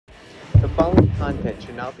following content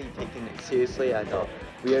should not be taken seriously at all.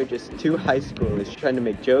 We are just two high schoolers trying to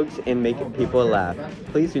make jokes and make people laugh.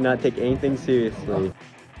 Please do not take anything seriously.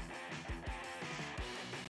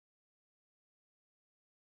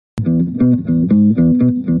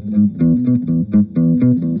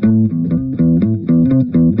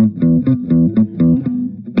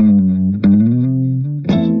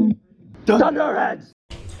 Dunderheads!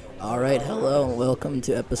 Alright, hello and welcome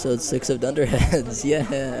to episode 6 of Dunderheads.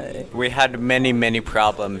 Yay! We had many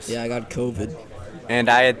problems. Yeah, I got COVID. And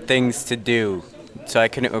I had things to do, so I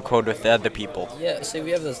couldn't record with other people. Yeah, see,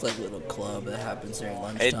 we have this like little club that happens during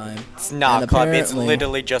lunchtime. It's not a club, it's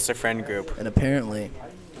literally just a friend group. And apparently,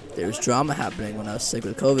 there was drama happening when I was sick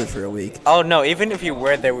with COVID for a week. Oh no, even if you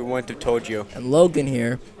were there, we wouldn't have told you. And Logan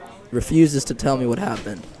here refuses to tell me what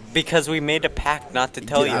happened. Because we made a pact not to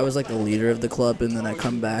tell you. I was like the leader of the club, and then I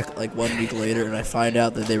come back like 1 week later, and I find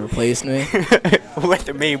out that they replaced me.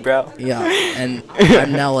 With me, bro. Yeah, and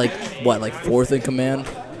I'm now like, what, like 4th in command?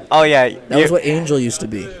 Oh yeah. That was what Angel used to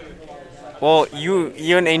be. Well,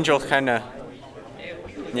 you and Angel kinda...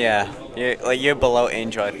 Yeah, you're below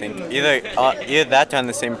Angel, I think. Either that or on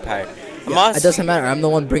the same part. Yeah, it doesn't matter, I'm the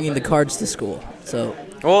one bringing the cards to school, so...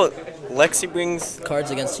 Well... Lexi brings...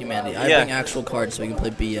 Cards Against Humanity. I bring actual cards so we can play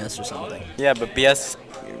BS or something. Yeah, but BS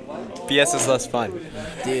is less fun.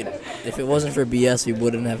 Dude, if it wasn't for BS, we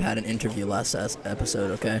wouldn't have had an interview last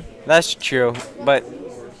episode, okay? That's true, but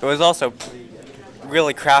it was also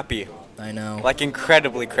really crappy. I know. Like,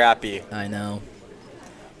 incredibly crappy. I know.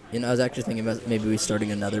 You know, I was actually thinking about maybe we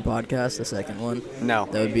starting another podcast, the second one. No.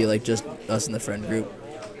 That would be like just us in the friend group.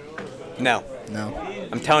 No. No.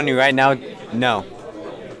 I'm telling you right now, no.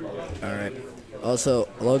 Alright. Also,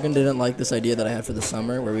 Logan didn't like this idea that I had for the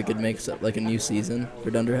summer where we could make like a new season for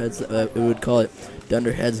Dunderheads. We would call it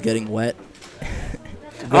Dunderheads Getting Wet.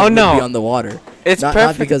 Oh no! Be on the water. It's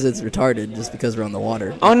not because it's retarded, just because we're on the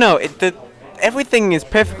water. Oh no! Everything is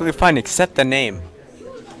perfectly fine except the name.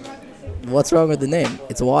 What's wrong with the name?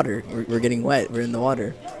 It's water. We're getting wet. We're in the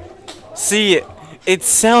water. See, it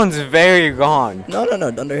sounds very wrong. No.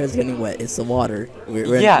 Dunderhead's getting wet. It's the water. We're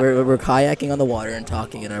kayaking on the water and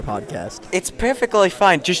talking in our podcast. It's perfectly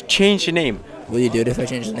fine. Just change the name. Will you do it if I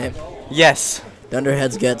change the name? Yes.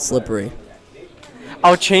 Dunderheads Get Slippery.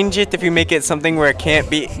 I'll change it if you make it something where it can't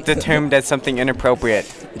be determined as something inappropriate.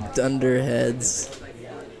 Dunderheads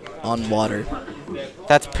on water.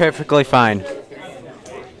 That's perfectly fine.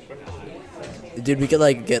 Dude, we could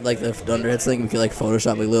like get like the Dunderheads thing. We could like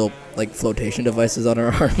Photoshop like little like flotation devices on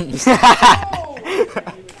our arms.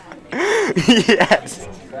 Yes.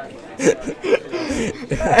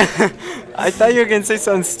 I thought you were gonna say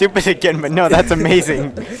something stupid again, but no, that's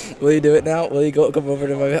amazing. Will you do it now? Will you come over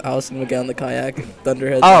to my house and we'll get on the kayak,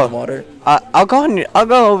 Dunderheads on water? I'll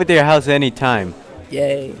go over to your house anytime.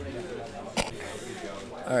 Yay.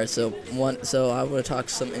 All right, so I want to talk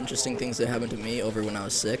some interesting things that happened to me over when I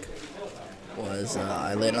was sick.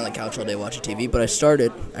 I laid on the couch all day watching TV, but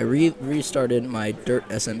I restarted my Dirt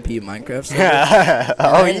SMP Minecraft server.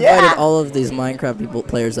 I invited all of these Minecraft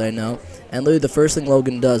players that I know, and literally the first thing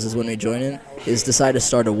Logan does is when we join in, is decide to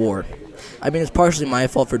start a war. I mean, it's partially my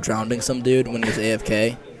fault for drowning some dude when he was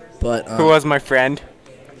AFK, but... Who was my friend?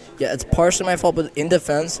 Yeah, it's partially my fault, but in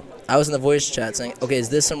defense, I was in the voice chat saying, okay, is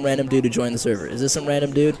this some random dude who joined the server? Is this some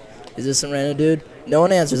random dude? Is this some random dude? No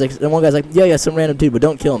one answers. Like, one guy's like, yeah, some random dude, but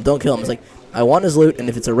don't kill him. It's like, I want his loot, and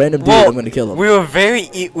if it's a random dude, I'm going to kill him. We were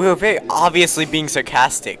very obviously being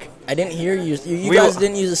sarcastic. I didn't hear you. You guys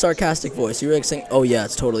didn't use a sarcastic voice. You were like saying, oh yeah,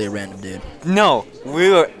 it's totally a random dude. No, we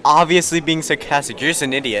were obviously being sarcastic. You're just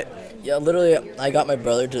an idiot. Yeah, literally, I got my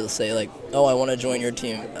brother to say, like, oh, I want to join your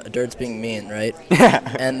team. Dirt's being mean, right?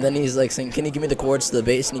 And then he's like saying, can you give me the coords to the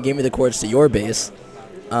base? And he gave me the coords to your base.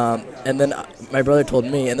 And then my brother told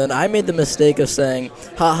me, and then I made the mistake of saying,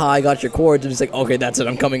 haha, I got your coords, and he's like, okay, that's it,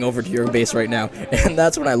 I'm coming over to your base right now. And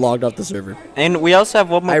that's when I logged off the server. And we also have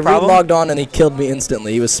one more problem. I re-logged on, and he killed me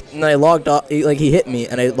instantly. I logged off, he hit me,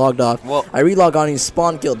 and I logged off. Well, I re-logged on, and he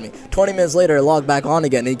spawn-killed me. 20 minutes later, I logged back on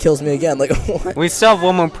again, and he kills me again. Like, what? We still have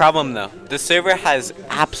one more problem, though. The server has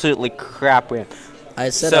absolutely crap RAM. I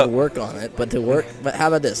said I'd work on it, but how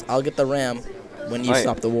about this? I'll get the RAM when you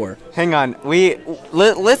stop the war. Hang on.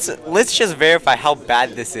 Let's just verify how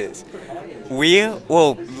bad this is. We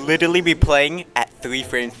will literally be playing at 3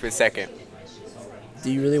 frames per second.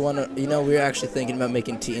 Do you really want to... You know, we're actually thinking about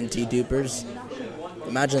making TNT dupers.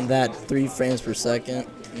 Imagine that, 3 frames per second.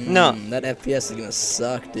 No. That FPS is going to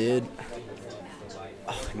suck, dude.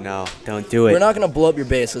 Oh, no, don't do it. We're not going to blow up your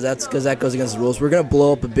base because that goes against the rules. We're going to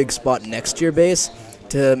blow up a big spot next to your base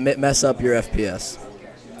to mess up your FPS.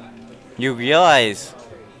 You realize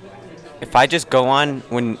if I just go on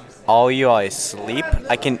when all you are asleep,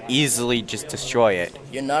 I can easily just destroy it.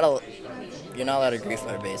 You're not allowed to grief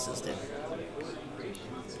our bases, dude.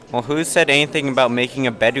 Well, who said anything about making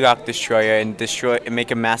a bedrock destroyer and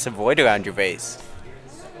make a massive void around your base?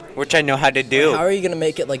 Which I know how to do. How are you gonna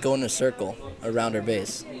make it like go in a circle around our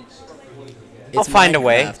base? I'll find a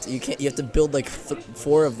way. You can't. You have to build like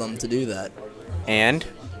 4 of them to do that. And?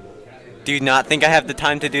 Do you not think I have the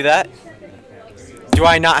time to do that? Do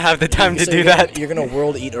I not have the time to do that? You're gonna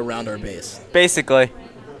world eat around our base. Basically.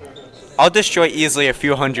 I'll destroy easily a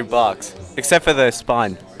few hundred blocks. Except for the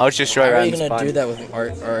spawn. I'll just destroy around the spawn. How are you gonna do that with our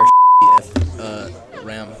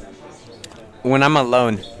RAM? When I'm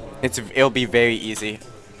alone, it'll be very easy.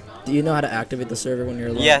 Do you know how to activate the server when you're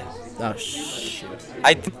alone? Yeah. Oh, shoot.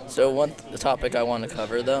 So the topic I want to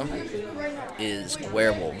cover, though, is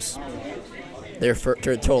werewolves. They're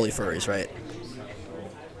totally furries, right?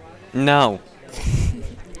 No.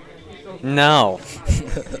 No.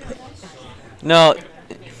 No.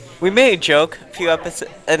 We made a joke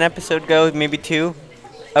an episode ago, maybe 2,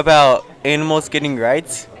 about animals getting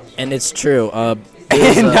rights. And it's true.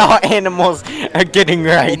 Now animals are getting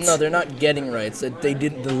rights. Well, no, they're not getting rights.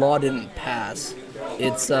 The law didn't pass.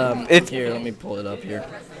 It's here. Let me pull it up here.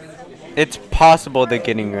 It's possible they're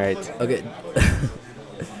getting rights. Okay.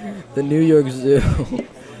 The New York Zoo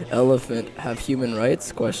elephant have human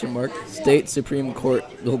rights? ? State Supreme Court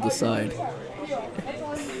will decide.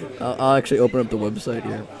 I'll actually open up the website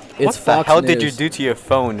here. It's what Fox the hell News. did you do to your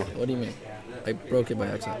phone? What do you mean? I broke it by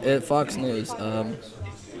accident. Fox News.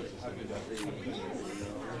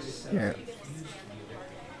 Here.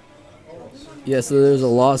 Yeah, so there's a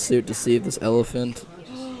lawsuit to see if this elephant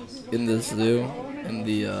in this zoo, in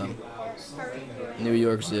the New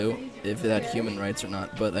York Zoo, if it had human rights or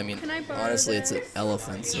not. But I mean, honestly, it's an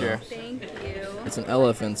elephant. So Sure. Thank you. It's an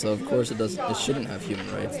elephant, so of course it shouldn't have human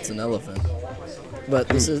rights. It's an elephant. But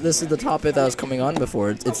this is the topic that was coming on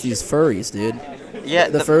before. It's these furries, dude. Yeah.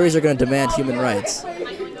 The furries are going to demand human rights,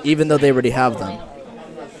 even though they already have them.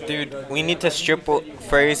 Dude, we need to strip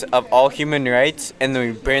furries of all human rights and then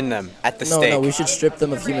we burn them at the stake. No, we should strip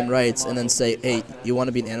them of human rights and then say, hey, you want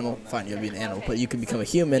to be an animal? Fine, you'll be an animal, but you can become a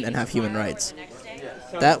human and have human rights.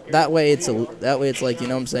 That way it's like, you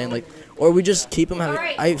know what I'm saying? Like, or we just keep them having.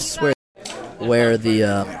 I swear, where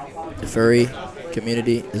the furry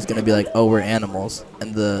community is gonna be like, oh, we're animals,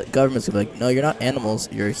 and the government's gonna be like, no, you're not animals,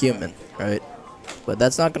 you're a human, right? But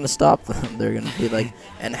that's not gonna stop them. They're gonna be like,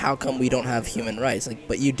 and how come we don't have human rights? Like,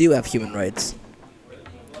 but you do have human rights.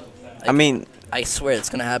 Like, I mean, I swear it's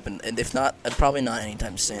gonna happen, and if not, probably not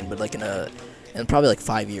anytime soon, but like in probably like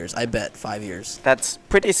 5 years. I bet 5 years. that's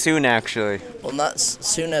pretty soon actually. Well, not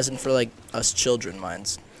soon as in for like us children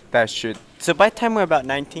minds. That's true. So by the time we're about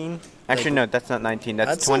 19, actually no, that's not 19, I'd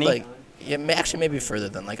that's say, 20. like, yeah, actually maybe further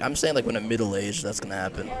than like I'm saying like when I'm middle aged, that's gonna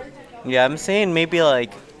happen. Yeah, I'm saying maybe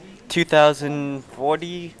like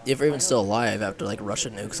 2040. If we're even still alive after like Russia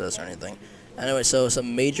nukes us or anything. Anyway, so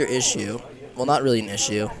some major issue. Well, not really an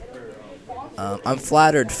issue. I'm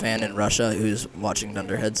flattered fan in Russia who's watching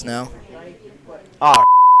Dunderheads now. Oh,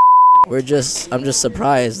 I'm just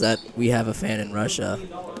surprised that we have a fan in Russia.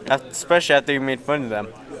 especially after you made fun of them.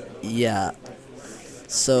 Yeah.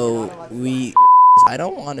 So I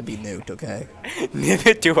don't want to be nuked, okay?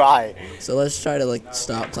 Neither do I. So let's try to like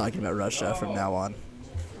stop talking about Russia from now on.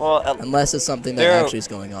 Well, Unless it's something that There- actually is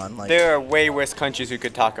going on. Like there are way worse countries we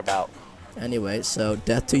could talk about. anyway, so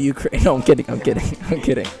death to Ukraine. No, I'm kidding.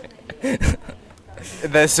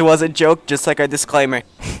 This was a joke, just like our disclaimer.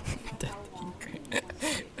 Death to Ukraine.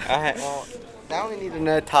 Alright, well, now we need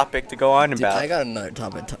another topic to go on Dude, about. I got another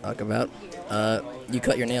topic to talk about. You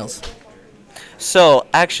cut your nails. So,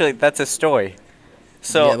 actually, that's a story.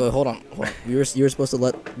 So, Yeah, but hold on. You were supposed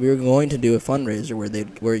to we were going to do a fundraiser where the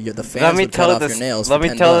fans let me would cut tell off this. your nails. Let for me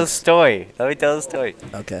 $10. tell the story. Let me tell the story.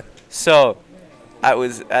 Okay. So, I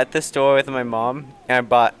was at the store with my mom, and I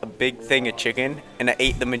bought a big thing of chicken, and I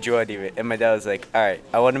ate the majority of it. And my dad was like, "All right,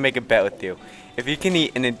 I want to make a bet with you. If you can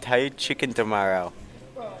eat an entire chicken tomorrow,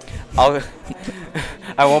 I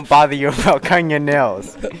won't bother you about cutting your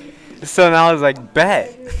nails." So now I was like, "Bet."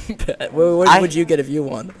 What would you get if you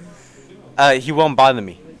won? He won't bother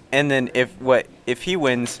me. And then if he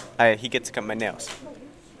wins, he gets to cut my nails.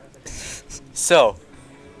 So,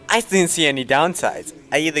 I didn't see any downsides.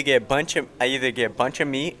 I either get a bunch of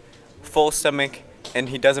meat, full stomach, and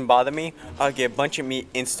he doesn't bother me, or I get a bunch of meat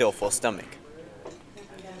and still full stomach.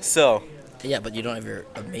 So, Yeah, but you don't have your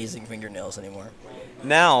amazing fingernails anymore.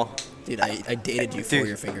 now, Dude, I dated you for Dude.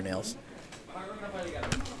 your fingernails.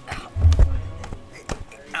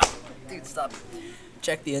 Dude, stop.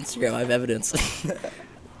 Check the Instagram. I have evidence.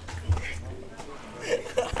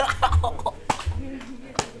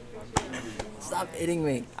 Stop hitting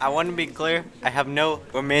me. I want to be clear. I have no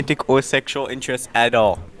romantic or sexual interest at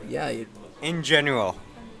all. Yeah, you. In general.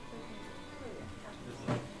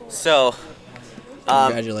 So,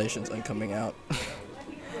 Congratulations on coming out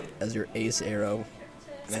as your ace arrow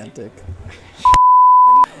romantic.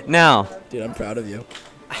 now, Dude, I'm proud of you.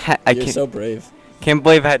 I You're so brave. can't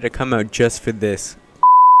believe I had to come out just for this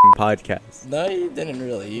podcast. No, you didn't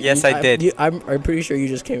really. Yes, I did. I'm pretty sure you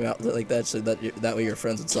just came out like that so that way your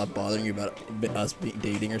friends would stop bothering you about us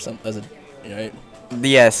dating or something. As a, right?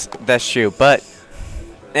 Yes, that's true. But,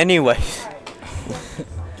 anyway,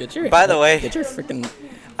 By the way, get your freaking.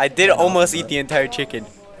 I did almost eat the entire chicken.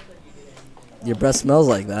 Your breath smells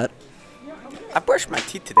like that. I brushed my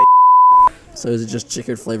teeth today. So is it just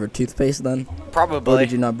chicken flavored toothpaste then? Probably. Or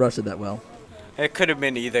did you not brush it that well? It could have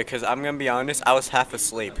been either, because I'm going to be honest, I was half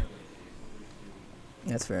asleep.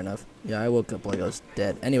 That's fair enough. Yeah, I woke up like I was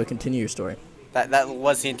dead. Anyway, continue your story. That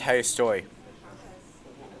was the entire story.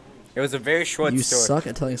 It was a very short You story. suck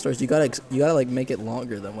at telling stories. You gotta like make it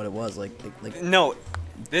longer than what it was. Like. No,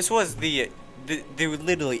 this was there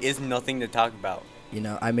literally is nothing to talk about. You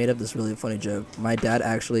know, I made up this really funny joke. My dad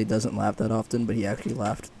actually doesn't laugh that often, but he actually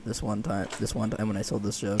laughed this one time when I told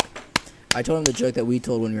this joke. I told him the joke that we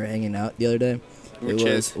told when we were hanging out the other day. Which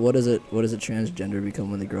is? What does a transgender become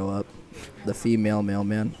when they grow up? The female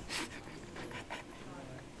mailman.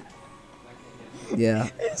 Yeah.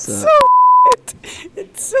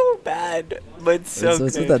 It's so bad, but so It's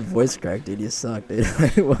with good. that voice crack, dude. You suck, dude.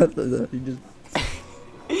 What the? You just.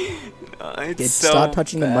 It's so Stop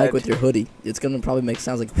touching the mic bad. with your hoodie. It's gonna probably make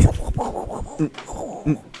sounds like.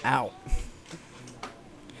 Ow.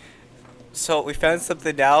 So we found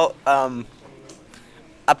something out.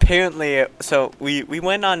 Apparently, so we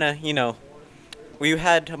went on we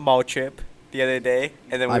had a mall trip the other day,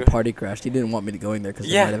 and then I party crashed. He didn't want me to go in there because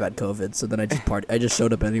Yeah. I might have had COVID. So then I just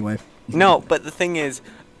showed up anyway. No, but the thing is,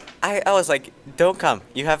 I was like, don't come.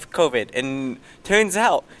 You have COVID. And turns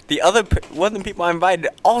out, one of the people I invited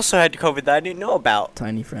also had COVID that I didn't know about.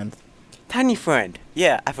 Tiny friend. Tiny friend.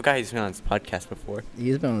 Yeah, I forgot he's been on this podcast before.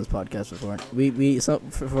 He's been on this podcast before.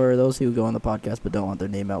 For those who go on the podcast but don't want their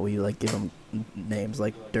name out, we like give them names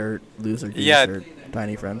like Dirt, Loser Goose, Yeah. or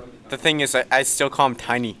Tiny Friend. The thing is, I still call him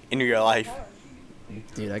Tiny in real life.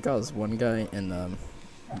 Dude, I got this one guy in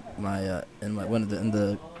my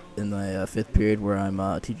fifth period where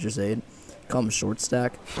I'm teacher's aide. Call him Short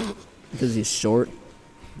Stack because he's short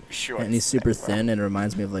Sure. and he's super thin and it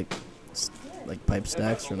reminds me of like pipe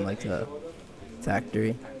stacks from like a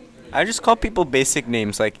factory. I just call people basic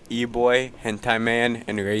names like E-boy, hentai man,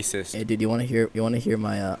 and racist. Hey, dude, you want to hear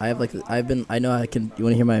my I know I can. You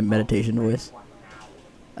want to hear my meditation voice?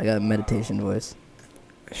 I got a meditation voice.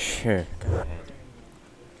 Sure. Go ahead.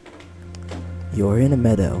 You're in a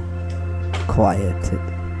meadow, quieted.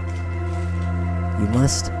 You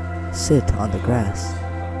must sit on the grass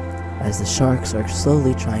as the sharks are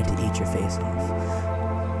slowly trying to eat your face off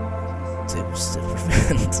to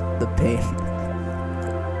prevent the pain.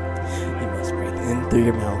 You must breathe in through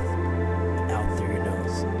your mouth, out through your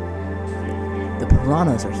nose. The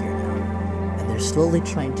piranhas are here now, and they're slowly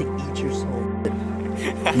trying to eat your soul.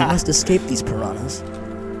 You must escape these piranhas,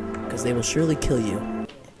 because they will surely kill you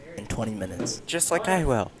in 20 minutes. Just like I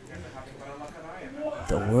will.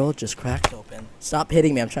 The world just cracked open. Stop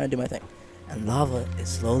hitting me, I'm trying to do my thing. And lava is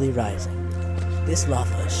slowly rising. This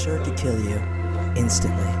lava is sure to kill you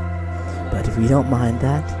instantly. But if we don't mind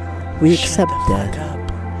that, we accept death.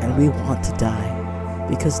 And we want to die.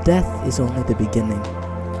 Because death is only the beginning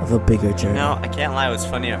of a bigger journey. No, I can't lie, it was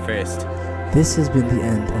funny at first. This has been the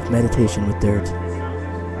end of Meditation with Dirt.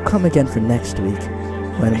 Come again for next week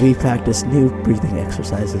when we practice new breathing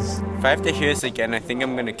exercises. If I have to hear this again, I think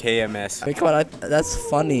I'm gonna KMS. Wait, come on, that's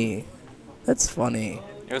funny. That's funny.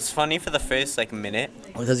 It was funny for the first minute.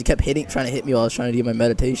 Because he kept trying to hit me while I was trying to do my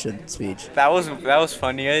meditation speech. That was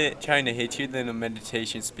funnier trying to hit you than a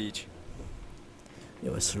meditation speech.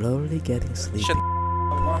 You were slowly getting sleepy Shut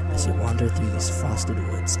as you wander through these frosted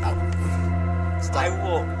woods.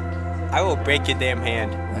 I will break your damn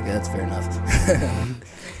hand. Okay, that's fair enough.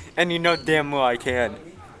 And you know damn well I can.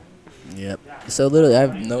 Yep. So literally, I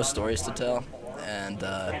have no stories to tell, and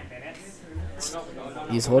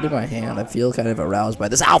he's holding my hand. I feel kind of aroused by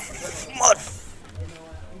this. Ow!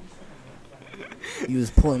 He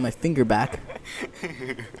was pulling my finger back.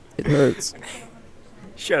 It hurts.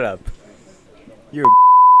 Shut up. You're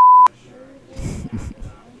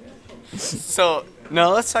So,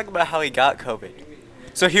 now let's talk about how he got COVID.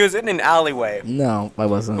 So he was in an alleyway No, I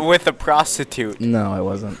wasn't. with a prostitute. No, I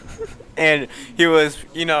wasn't. and he was,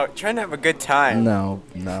 trying to have a good time. No,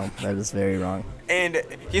 that is very wrong. And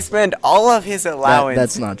he spent all of his allowance.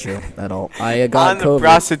 That's not true at all. I got on COVID. the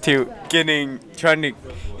prostitute trying to,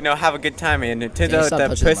 have a good time, and it turns Can you out stop that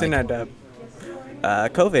touching the person mic?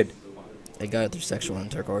 had COVID I got it through sexual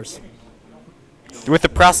intercourse. with a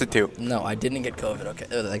prostitute. No, I didn't get COVID.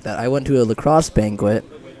 Okay, like that. I went to a lacrosse banquet.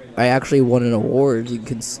 I actually won an award. You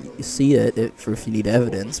can see it if you need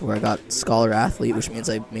evidence. Where I got scholar athlete, which means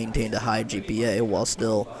I maintained a high GPA while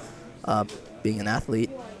still being an athlete.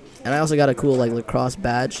 And I also got a cool lacrosse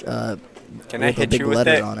badge. Can I with a hit big you with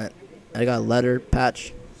letter it? on it. I got a letter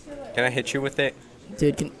patch. Can I hit you with it?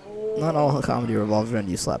 Dude, not all comedy revolves around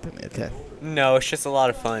you slapping me. Okay. No, it's just a lot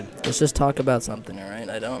of fun. Let's just talk about something, all right?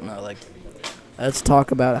 I don't know, let's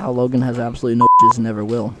talk about how Logan has absolutely no and never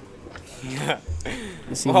will.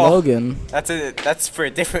 You see, Well, Logan That's for a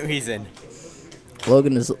different reason.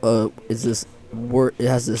 is this word? It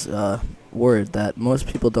has this word that most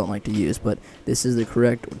people don't like to use, but this is the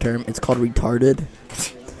correct term. It's called retarded.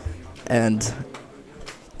 And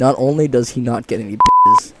not only does he not get any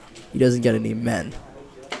bitches, he doesn't get any men,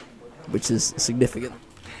 which is significant.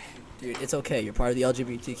 Dude, it's okay. You're part of the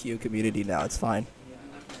LGBTQ community now. It's fine.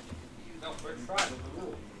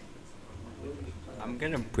 I'm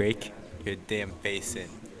gonna break your damn face in.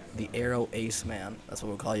 The Arrow Ace Man. That's what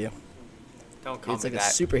we'll call you. Don't call It's me like a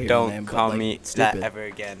that. superhero Don't name, but, call me that stupid. ever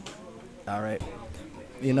again. All right.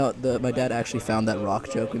 You know, my dad actually found that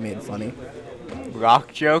rock joke we made funny.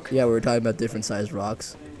 Rock joke? Yeah, we were talking about different sized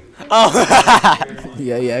rocks. Oh,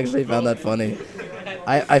 Yeah, he actually found that funny.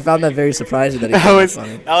 I found that very surprising that he that found was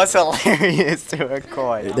that funny. hilarious to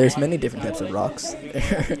record. There's many different types of rocks.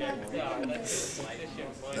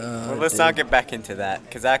 Well, let's not get back into that,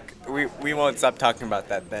 because we won't stop talking about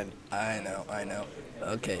that then. I know.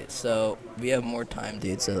 Okay, so we have more time,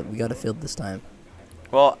 dude, so we gotta fill this time.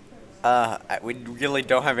 Well, we really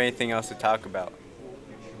don't have anything else to talk about.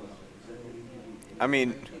 I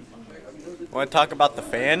mean, want to talk about the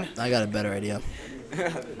fan? I got a better idea.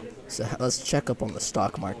 So let's check up on the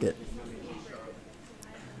stock market.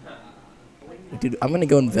 Dude, I'm gonna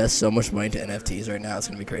go invest so much money into NFTs right now. It's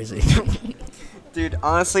gonna be crazy. Dude,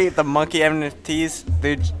 honestly, the monkey NFTs,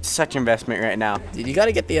 they're such investment right now. Dude, you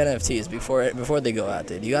gotta get the NFTs before they go out,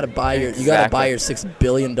 dude. You gotta buy your Exactly. $6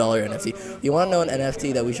 billion NFT. You wanna know an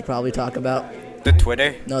NFT that we should probably talk about? The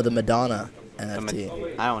Twitter? No, the Madonna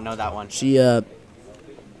NFT. I don't know that one.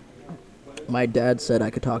 My dad said I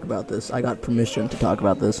could talk about this. I got permission to talk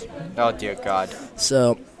about this. Oh, dear God.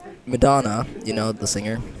 So, Madonna, you know, the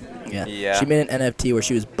singer? Yeah. She made an NFT where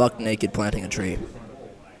she was buck naked planting a tree.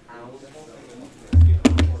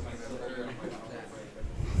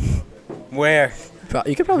 Where?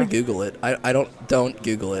 You could probably Google it. Don't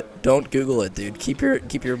Google it. Don't Google it, dude. Keep your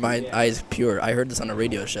eyes pure. I heard this on a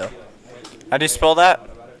radio show. How do you spell that?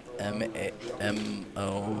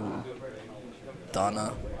 M-O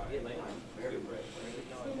Donna.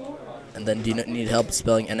 And then do you need help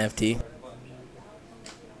spelling NFT?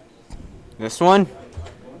 This one?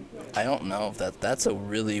 I don't know if that's a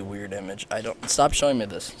really weird image. Stop showing me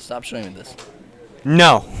this. Stop showing me this.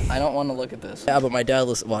 No. I don't want to look at this. Yeah, but my dad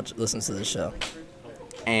listens to this show.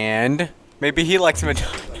 And maybe he likes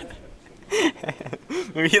Madonna.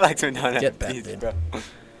 Maybe he likes Madonna. Get back, NFTs, dude. bro.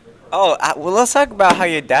 Oh, well, let's talk about how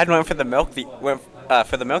your dad went for the milk. The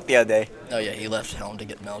other day. Oh yeah, he left home to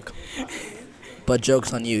get milk. But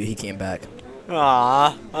joke's on you, he came back.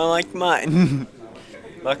 Aw, I like mine.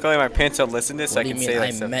 Luckily, my parents don't listen to this, so What I do can you say mean that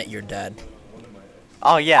I stuff. met your dad?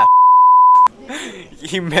 Oh yeah.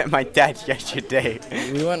 You met my dad yesterday.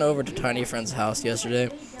 We went over to Tiny Friend's house yesterday,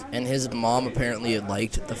 and his mom apparently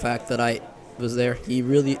liked the fact that I was there.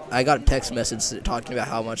 I got a text message talking about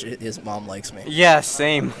how much his mom likes me. Yeah,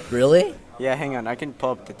 same. Really? Yeah, hang on. I can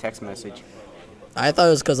pull up the text message. I thought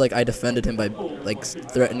it was because I defended him by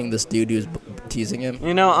threatening this dude who was teasing him.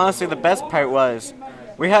 You know, honestly, the best part was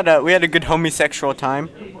we had a good homosexual time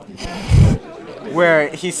where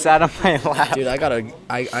he sat on my lap. Dude,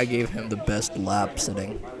 I gave him the best lap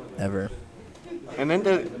sitting ever. And then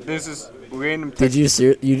there's this random. Did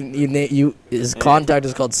you his contact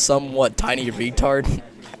is called somewhat tiny retard.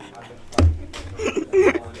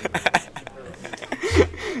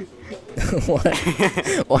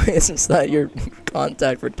 Why isn't that your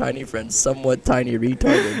contact for tiny friends? Somewhat tiny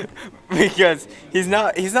retarded. Because he's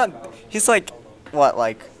like what,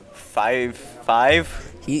 like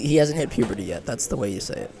 5'5"? He hasn't hit puberty yet. That's the way you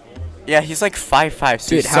say it. Yeah, he's like 5'5". So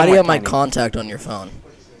Dude, he's how do you have my somewhat tiny. contact on your phone?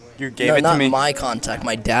 You gave No, it to not me. my contact.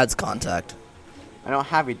 My dad's contact. I don't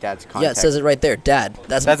have your dad's contact. Yeah, it says it right there, Dad.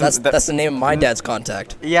 That's the name of my dad's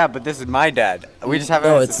contact. Yeah, but this is my dad. We just have.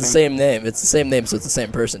 No, it's the same name. It's the same name, so it's the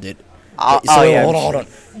same person, dude. Hold on.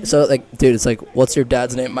 So, like, dude, it's like, what's your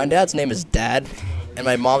dad's name? My dad's name is Dad, and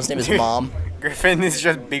my mom's name is Mom. Griffin is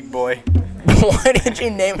just big boy. Why did you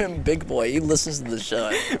name him Big Boy? He listens to the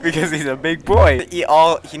show. Because he's a big boy.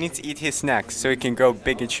 He needs to eat his snacks so he can grow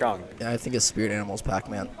big and strong. Yeah, I think his spirit animal is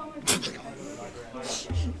Pac-Man.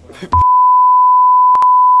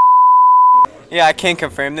 Yeah, I can't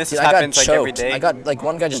confirm this. Dude, This happens like every day. I got, like,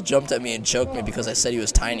 one guy just jumped at me and choked me because I said he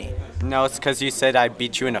was tiny. No, it's because you said I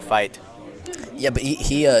beat you in a fight. Yeah, but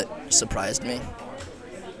he surprised me.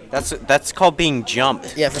 That's called being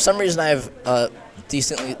jumped. Yeah, for some reason I have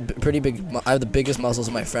pretty big. I have the biggest muscles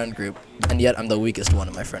in my friend group, and yet I'm the weakest one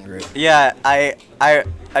in my friend group. Yeah, I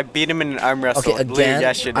beat him in an arm wrestle. Okay, again,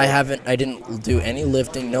 yesterday. I didn't do any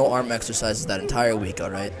lifting, no arm exercises that entire week. All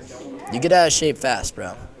right, you get out of shape fast,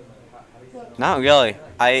 bro. Not really.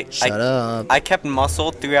 Shut up. I kept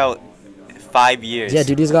muscle throughout 5 years. Yeah,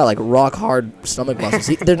 dude, he's got like rock hard stomach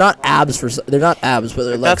muscles. They're not abs but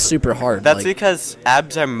they're like super hard. That's like, because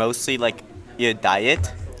abs are mostly like your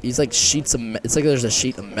diet. He's like sheets of. It's like there's a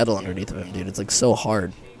sheet of metal underneath of him, dude. It's like so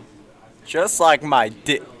hard. Just like my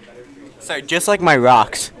just like my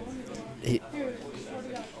rocks.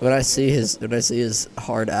 When I see his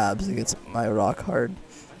hard abs, it gets my rock hard.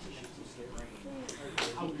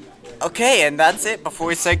 Okay, and that's it before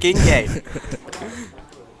we start getting gay.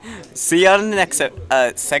 See you on the next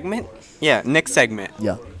segment. Yeah, next segment.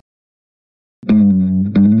 Yeah.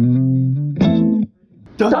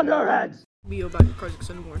 Thunderheads! Be about your car's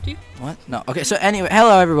extended warranty. What? No. Okay, so anyway,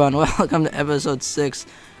 hello everyone. Welcome to episode 6.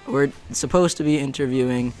 We're supposed to be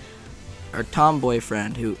interviewing our tomboy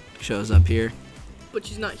friend who shows up here. But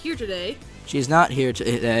she's not here today. She's not here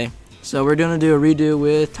today. So we're going to do a redo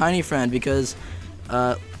with Tiny Friend because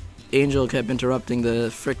Angel kept interrupting the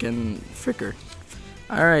fricker.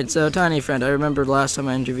 Alright, so Tiny Friend, I remember last time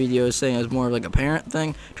I interviewed you, I was saying it was more of like a parent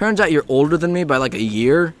thing. Turns out you're older than me by like a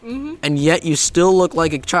year, and yet you still look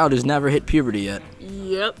like a child who's never hit puberty yet.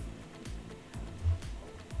 Yep.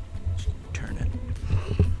 Turn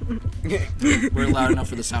it. We're loud enough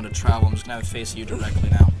for the sound to travel. I'm just going to face you directly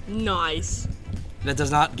now. Nice. That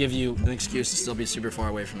does not give you an excuse to still be super far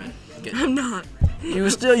away from it. I'm not. You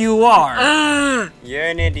are. You're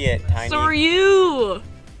an idiot, Tiny. So are you.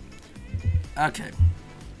 Okay.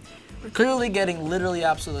 We're clearly getting literally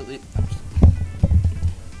absolutely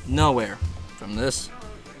nowhere from this.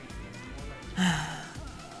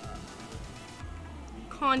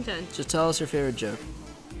 Content. Just tell us your favorite joke.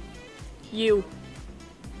 You.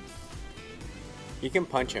 You can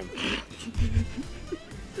punch him.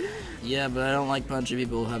 Yeah, but I don't like punching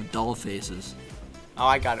people who have dull faces. Oh,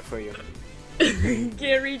 I got it for you.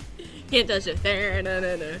 Can't read. Can't touch it.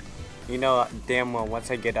 No. You know damn well once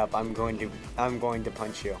I get up, I'm going to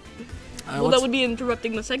punch you. Well, that would be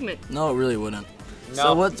interrupting the segment. No, it really wouldn't.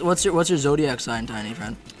 No. So what's your zodiac sign, Tiny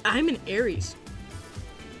Friend? I'm an Aries.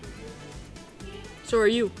 So are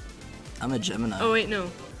you. I'm a Gemini. Oh wait, no.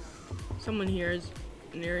 Someone here is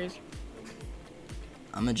an Aries.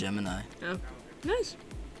 I'm a Gemini. Oh, nice.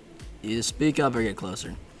 Either speak up or get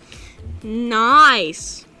closer.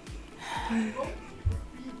 Nice.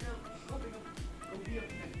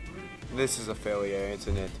 This is a failure,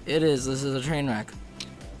 isn't it? It is. This is a train wreck.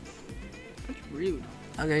 That's rude.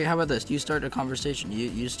 Okay, how about this? You start a conversation.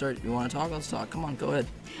 You start. You want to talk? Let's talk. Come on, go ahead.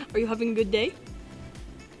 Are you having a good day?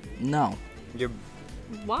 No.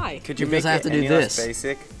 Why? Could you Because make I have it to do any this. less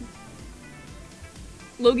basic?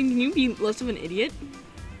 Logan, can you be less of an idiot?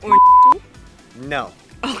 Or an No.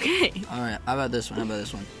 Okay. All right. How about this one?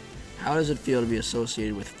 How does it feel to be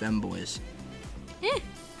associated with femboys? It's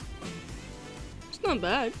not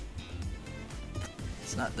bad.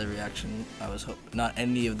 It's not the reaction I was not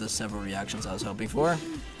any of the several reactions I was hoping for.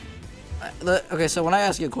 Okay, so when I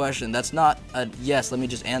ask you a question, that's not a yes, let me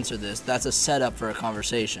just answer this. That's a setup for a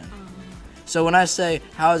conversation. So when I say,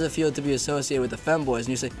 how does it feel to be associated with the femboys, and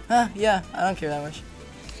you say, yeah, I don't care that much.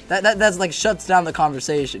 That's like shuts down the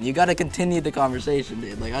conversation. You gotta continue the conversation,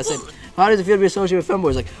 dude. Like I said, how does it feel to be associated with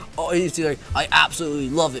femboys? Like, oh, you see, like, I absolutely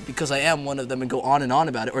love it because I am one of them, and go on and on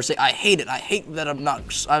about it, or say, I hate it. I hate that I'm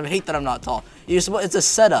not tall. It's a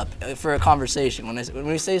setup for a conversation. When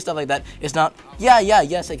we say stuff like that, it's not,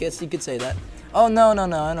 yes, I guess you could say that. Oh no, I don't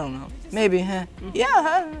know. Maybe,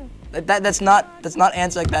 yeah. That's not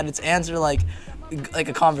answer like that. It's answer like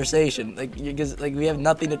a conversation, because we have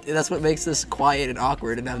nothing to. That's what makes this quiet and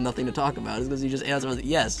awkward and have nothing to talk about. Is because you just answer with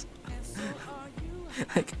yes.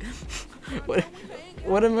 Like,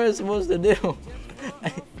 what am I supposed to do?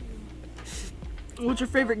 What's your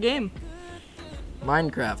favorite game?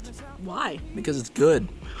 Minecraft. Why? Because it's good.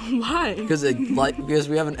 Why? Because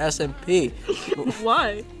we have an SMP.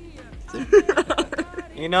 Why?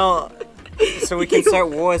 You know, so we can start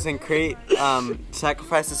wars and create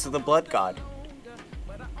sacrifices to the blood god.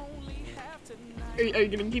 Are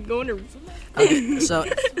you gonna keep going or? Okay, so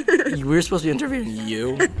we were supposed to be interviewing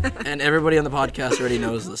you, and everybody on the podcast already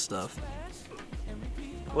knows this stuff.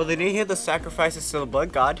 Well, they didn't hear the sacrifices to the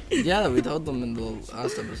blood god. Yeah, we told them in the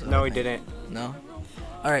last episode. No, we didn't. No?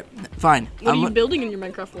 Alright, fine. What are you building in your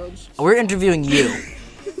Minecraft worlds? We're interviewing you.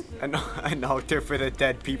 An altar for the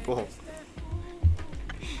dead people.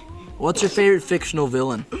 What's your favorite fictional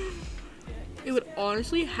villain? It would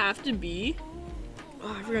honestly have to be.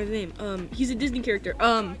 Oh, I forgot his name. He's a Disney character.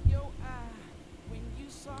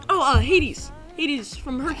 Hades. Hades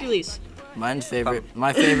from Hercules. My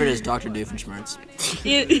favorite is Dr. Doofenshmirtz.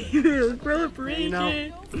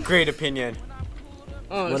 Great opinion.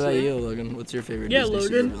 Honestly. What about you, Logan? What's your favorite Yeah, Disney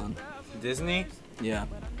Logan. supervillain? Disney? Yeah.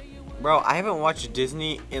 Bro, I haven't watched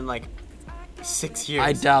Disney in like 6 years.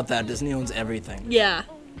 I doubt that. Disney owns everything. Yeah.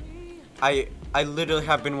 I literally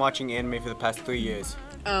have been watching anime for the past 3 years.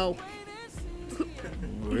 Oh.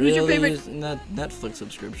 Really Who's your favorite? using that Netflix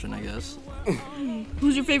subscription, I guess.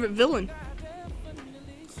 Who's your favorite villain?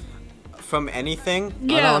 From anything? Oh,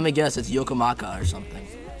 no, let me guess. It's Yokomaka or something.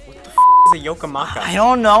 It's a Yokomaka. I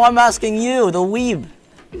don't know. I'm asking you, the weeb.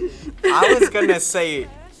 I was gonna say,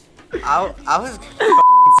 I was gonna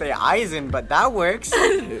say Aizen, but that works.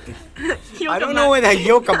 I don't know what a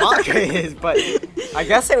Yokomaka is, but I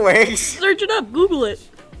guess it works. Search it up. Google it.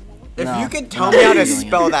 If No, you can we're tell not me how to Googling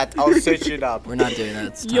spell it. that, I'll search it up. We're not doing that.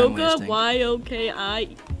 It's time Yoka wasting.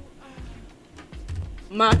 Y-O-K-I.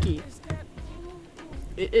 Maki.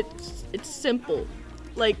 It's simple.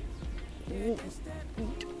 Like.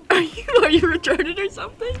 Are you retarded or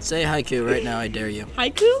something? Say haiku right now. I dare you.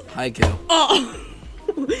 Haiku? Haiku. Oh.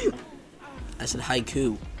 I said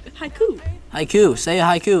haiku. Haiku. Haiku. Say a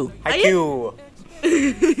haiku. Haiku.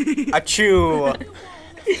 Achoo.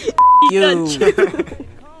 You.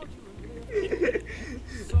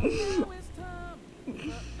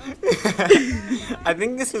 I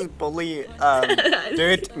think this is bully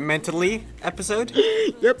dirt mentally episode.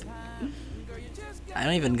 Yep. I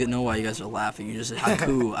don't even know why you guys are laughing. You just said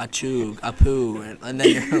haiku, achoo, apoo, and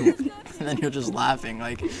then you're just laughing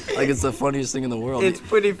like it's the funniest thing in the world. It's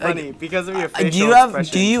pretty funny because of your facial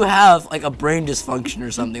Do you have like a brain dysfunction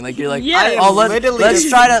or something? Like you're like, Yes. oh, literally- let's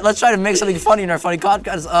try to make something funny in our funny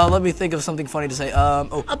podcast. Let me think of something funny to say.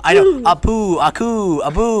 I know, apoo, aku,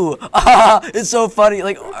 abu. It's so funny.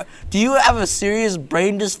 Like, do you have a serious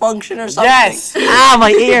brain dysfunction or something? Yes. Ah,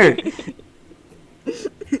 my ear.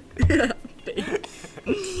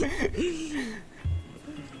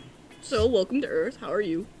 So, welcome to Earth. How are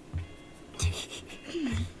you?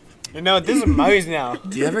 You know, this is Mars now.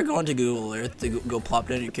 Do you ever go into Google Earth to go plop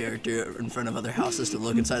down your character in front of other houses to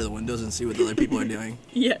look inside of the windows and see what the other people are doing?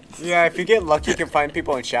 Yes. Yeah, if you get lucky, you can find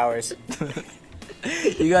people in showers.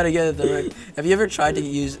 You gotta get it the right. Have you ever tried to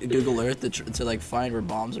use Google Earth to like find where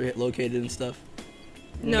bombs are located and stuff?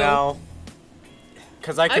 No.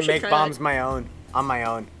 Because I can should make try bombs that. on my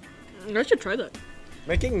own. I should try that.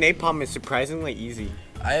 Making napalm is surprisingly easy.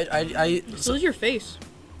 So is your face.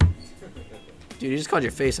 Dude, you just called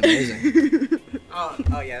your face amazing.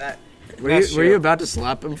 Oh yeah, that. Were you about to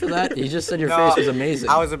slap him for that? He just said your face was amazing.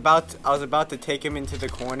 I was about to take him into the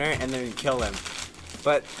corner and then kill him,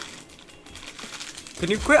 but can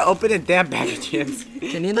you quit opening damn bag of chips?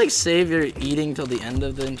 Can you like save your eating till the end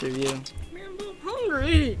of the interview? Man, I'm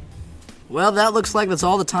hungry. Well, that looks like that's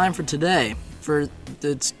all the time for today for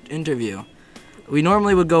this interview. We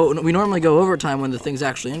normally go overtime when the thing's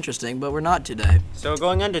actually interesting, but we're not today. So we're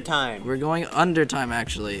going under time. We're going under time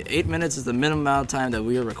actually. 8 minutes is the minimum amount of time that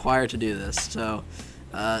we are required to do this. So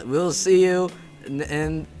we'll see you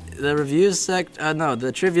in the reviews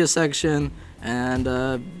the trivia section. And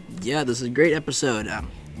yeah, this is a great episode.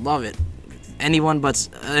 Love it. Anyone but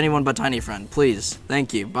Tiny Friend, please.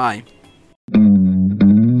 Thank you. Bye.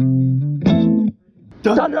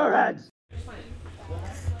 Thunderheads.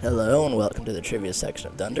 Hello and welcome to the trivia section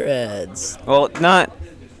of Thunderheads. Well, not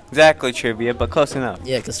exactly trivia, but close enough.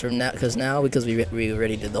 Yeah, because we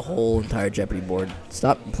already did the whole entire Jeopardy board.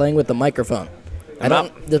 Stop playing with the microphone.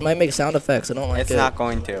 This might make sound effects. I don't like it. It's not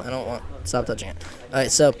going to. I don't want. Stop touching it. All right,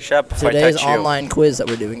 so Shut up before I today's touch you. online quiz that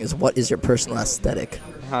we're doing is what is your personal aesthetic?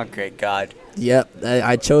 Oh, great God. Yep,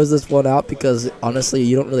 I chose this one out because honestly,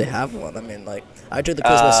 you don't really have one. I mean, like, I took the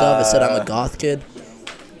quiz myself. It said I'm a goth kid.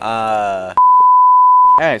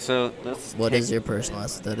 Alright, so let's. What is your personal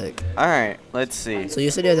aesthetic? Alright, let's see. So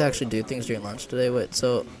you said you had to actually do things during lunch today. Wait,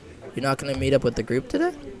 so you're not gonna meet up with the group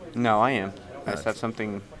today? No, I am. I just have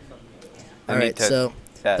something. All right, so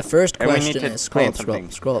the first question is scroll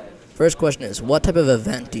up. First question is, what type of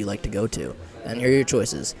event do you like to go to? And here are your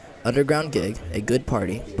choices: underground gig, a good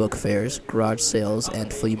party, book fairs, garage sales,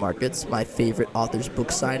 and flea markets, my favorite author's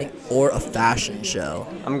book signing, or a fashion show.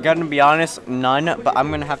 I'm gonna be honest, none, but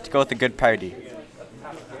I'm gonna have to go with a good party.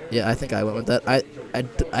 Yeah, I think I went with that.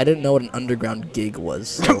 I didn't know what an underground gig was.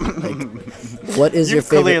 So, like, what is your You've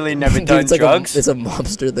favorite? clearly never Dude, done it's like drugs. it's a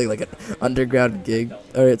mobster thing, like an underground gig.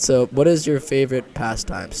 All right, so what is your favorite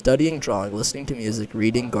pastime? Studying, drawing, listening to music,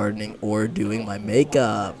 reading, gardening, or doing my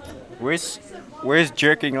makeup? Where's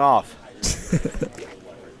jerking off?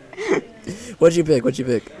 What'd you pick? What'd you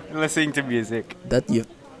pick? Listening to music.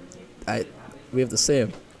 We have the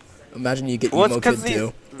same. Imagine you get Well, it's emo 'cause kid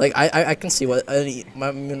too. Like I can see what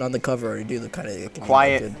even on the cover already do the kind of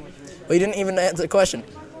Quiet. Well, you didn't even answer the question.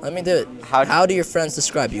 Let me do it. How do your friends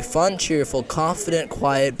describe you? Fun, cheerful, confident,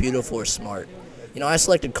 quiet, beautiful, or smart? You know, I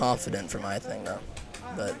selected confident for my thing though,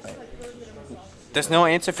 but. There's no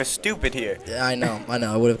answer for stupid here. Yeah, I know.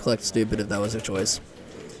 I would have collected stupid if that was a choice.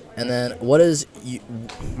 And then, what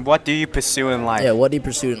do you pursue in life? Yeah, what do you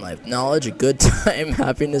pursue in life? Knowledge, a good time,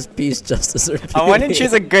 happiness, peace, justice, or beauty. I want to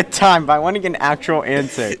choose a good time, but I want to get an actual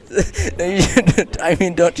answer. No, you shouldn't. I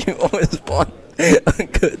mean, don't you always want a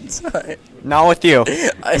good time? Not with you.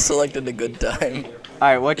 I selected a good time.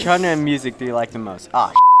 Alright, what genre of music do you like the most?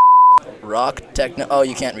 Rock, techno. Oh,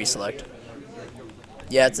 you can't reselect.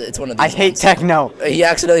 Yeah, it's one of these. I hate ones. techno. He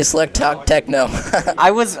accidentally selected techno.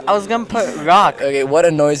 I was gonna put rock. Okay, what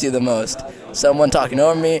annoys you the most? Someone talking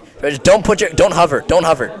over me. Don't hover. Don't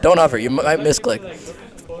hover. You might misclick.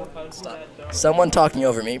 Someone talking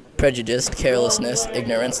over me. Prejudice, carelessness,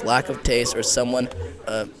 ignorance, lack of taste, or someone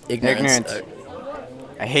ignorance.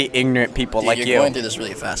 I hate ignorant people Dude, like you're you. going through this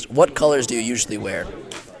really fast. What colors do you usually wear?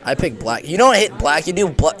 I pick black. You don't hate black. You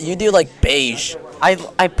do like beige.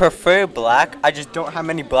 I prefer black. I just don't have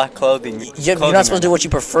any black clothing. You're not supposed to do what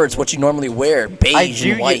you prefer. It's what you normally wear. Beige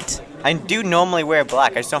and white. I do normally wear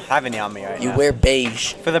black. I just don't have any on me right now. You wear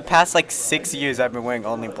beige. For the past 6 years, I've been wearing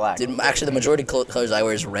only black. Actually, the majority colors I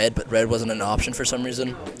wear is red, but red wasn't an option for some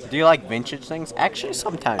reason. Do you like vintage things? Actually,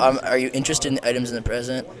 sometimes. Are you interested in the items in the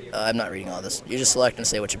present? I'm not reading all this. You just select and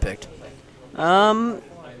say what you picked.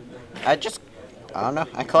 I don't know.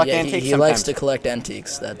 I collect antiques he sometimes. likes to collect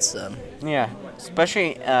antiques. That's Yeah,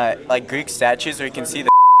 especially like Greek statues where you can see the.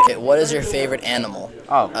 Okay, what is your favorite animal?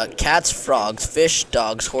 Cats, frogs, fish,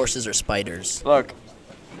 dogs, horses, or spiders? Look,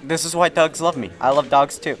 this is why dogs love me. I love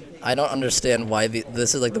dogs too. I don't understand why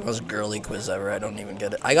this is like the most girly quiz ever. I don't even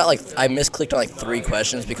get it. I misclicked on 3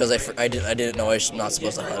 questions because I didn't know I was not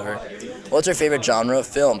supposed to hover. What's your favorite genre of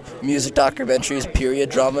film? Music, documentaries,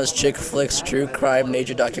 period dramas, chick flicks, true crime,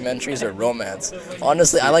 nature documentaries, or romance?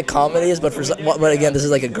 Honestly, I like comedies, but but again, this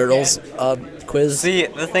is like a girls quiz. See,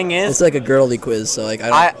 the thing is, it's like a girly quiz, so like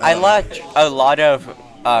I like a lot of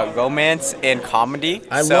romance and comedy.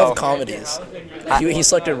 I love comedies. He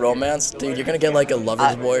selected romance, dude. You're gonna get like a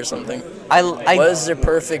lover's boy or something. What is your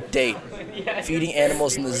perfect date? Feeding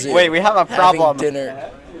animals in the zoo. Wait, we have a problem. Having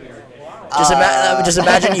dinner. Just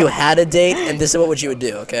imagine you had a date, and this is what you would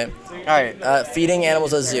do. Okay. All right. Feeding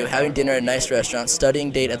animals at the zoo, having dinner at a nice restaurant,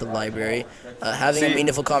 studying date at the library, having a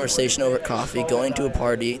meaningful conversation over coffee, going to a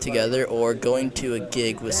party together, or going to a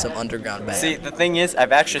gig with some underground band. See, the thing is,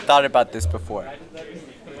 I've actually thought about this before.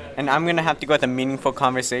 And I'm going to have to go with a meaningful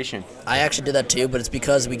conversation. I actually did that too, but it's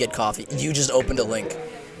because we get coffee. You just opened a link.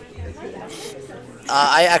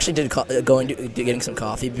 I actually did getting some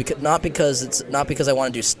coffee, not because I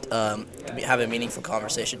want to do have a meaningful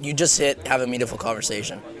conversation. You just hit have a meaningful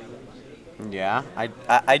conversation. Yeah,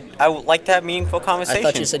 I would like to have meaningful conversation. I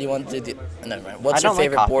thought you said you wanted to do never mind. What's your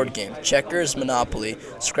favorite board game? Checkers, Monopoly,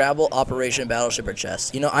 Scrabble, Operation Battleship, or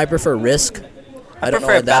chess? You know, I prefer Risk. I don't know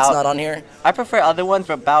why that's not on here. I prefer other ones,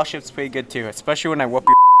 but Battleship's pretty good too, especially when I whoop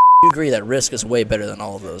your. You agree that Risk is way better than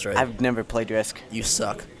all of those, right? I've never played Risk. You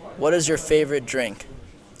suck. What is your favorite drink?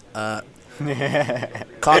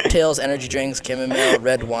 Cocktails, energy drinks, chamomile,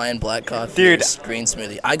 red wine, black coffee, dude, green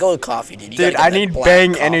smoothie. I go with coffee, dude. Dude, I need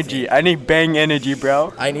bang energy. I need bang energy,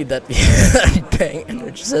 bro. I need that bang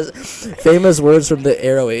energy. It says famous words from the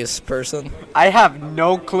Aero Ace person. I have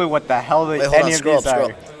no clue what the hell any of these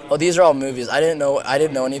are. Oh, these are all movies. I didn't know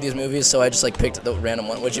any of these movies, so I just picked the random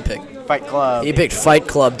one. What'd you pick? Fight Club. He picked Fight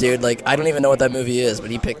Club, dude. I don't even know what that movie is,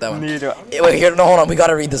 but he picked that one. Neither. Wait, here, no, hold on. We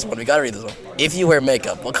gotta read this one. If you wear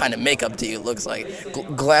makeup, what kind of makeup do you look like?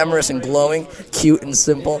 Glamorous and glowing, cute and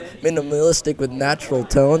simple, minimalistic with natural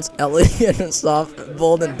tones, elegant and soft,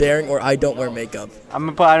 bold and daring, or I don't wear makeup. I'm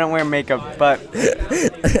gonna put I don't wear makeup, but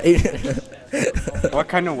what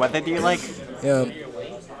kind of weather do you like? Yeah.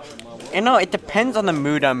 You know, it depends on the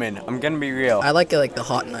mood I'm in. I'm gonna be real. I like the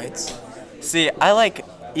hot nights. See, I like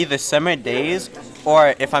either summer days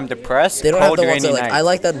or if I'm depressed, They don't have cold the ones rainy that nights. I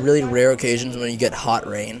like that really rare occasions when you get hot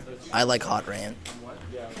rain. I like hot rain.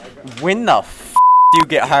 When the do you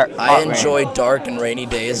get hot I rain? enjoy dark and rainy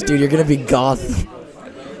days. Dude, you're gonna be goth.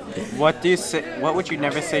 What do you say? What would you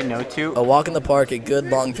never say no to? A walk in the park, a good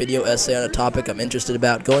long video essay on a topic I'm interested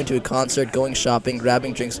about, going to a concert, going shopping,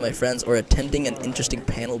 grabbing drinks with my friends, or attending an interesting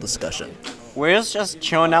panel discussion. Where's just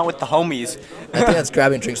chilling out with the homies? I think that's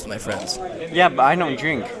grabbing drinks with my friends. Yeah, but I don't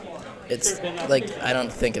drink. It's like, I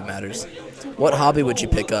don't think it matters. What hobby would you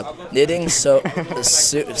pick up? Knitting, sewing,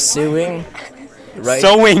 right?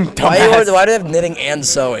 Sewing, Why dumbass. do they have knitting and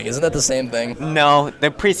sewing? Isn't that the same thing? No,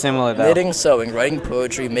 they're pretty similar though. Knitting, sewing, writing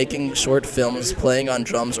poetry, making short films, playing on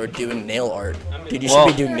drums, or doing nail art. Dude, you should Well-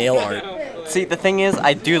 be doing nail art. See, the thing is,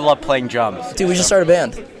 I do love playing drums. Dude, we should start a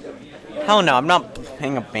band. Hell no, I'm not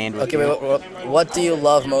playing a band with Okay, you. wait, what do you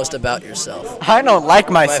love most about yourself? I don't like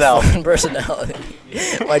My myself. fun personality,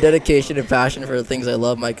 my dedication and passion for the things I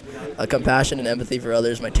love, my compassion and empathy for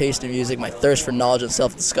others, my taste in music, my thirst for knowledge and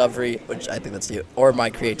self-discovery, which I think that's you, or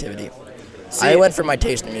my creativity. I went for my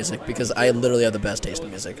taste in music because I literally have the best taste in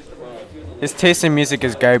music. His taste in music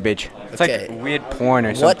is garbage. It's Okay. like weird porn or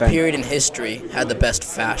What something. period in history had the best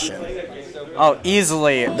fashion? Oh,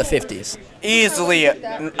 easily, The 50s.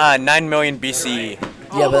 9 million BCE.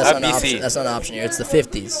 Yeah, but that's not an BC. option. That's not an option here. It's the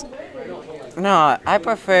 50s. No, I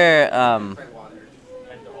prefer.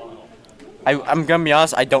 I'm gonna be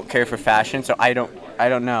honest. I don't care for fashion, so I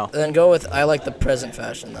don't know. Then go with I like the present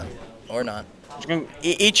fashion then, or not.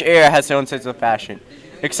 Each era has their own sense of fashion,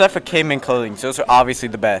 except for caveman clothing. Those are obviously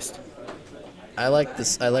the best. I like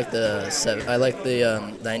this. I like the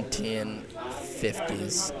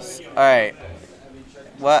 1950s. All right.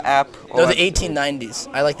 What app? No, or- the 1890s.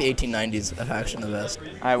 I like the 1890s fashion the best.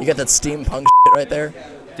 I- You got that steampunk shit right there.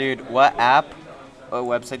 Dude, what app or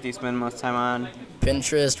website do you spend most time on?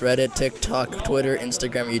 Pinterest, Reddit, TikTok, Twitter,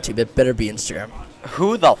 Instagram, YouTube. It better be Instagram.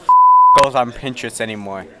 Who the goes on Pinterest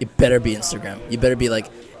anymore? It better be Instagram. You better be like.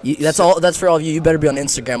 That's all. That's for all of you. You better be on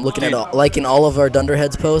Instagram, looking Dude. at liking all of our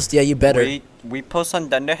Dunderheads posts. Yeah, you better. We post on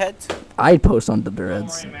Dunderheads. I post on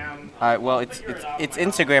Dunderheads. Alright, well it's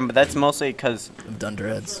Instagram, but that's mostly because Of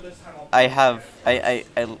Dunderheads. I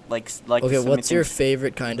like Okay, so what's many your things.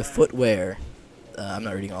 favorite kind of footwear? I'm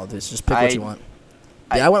not reading all of this. Just pick what I- you want.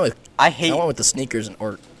 Yeah, I went with. I I hate. went with the sneakers and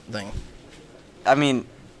or thing. I mean,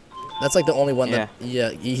 That's like the only one that. Yeah.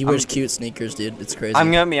 Yeah, he wears cute sneakers, dude. It's crazy.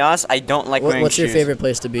 I'm gonna be honest. I don't like wearing What's your shoes. favorite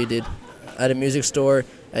place to be, dude? At a music store,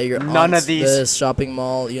 at your None aunt's, of these. the shopping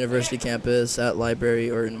mall, university campus, at library,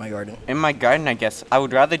 or in my garden. In my garden, I guess. I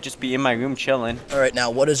would rather just be in my room chilling. All right, now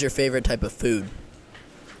what is your favorite type of food?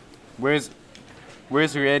 Where's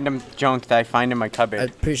random junk that I find in my cupboard? I'm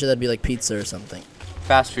pretty sure that'd be like pizza or something.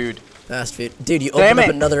 Fast food. Fast food, dude. You Damn opened up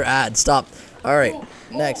it. another ad. Stop. All right,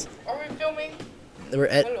 next. Are we filming? We're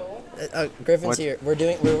at. Griffin's What? here.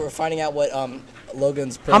 We're finding out what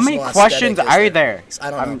Logan's How personal many aesthetic questions is are there? I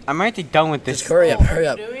don't know. I'm already done with this. Just hurry up, hurry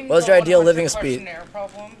up. What's your ideal living speed?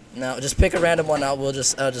 Problem? No, just pick a random one. I'll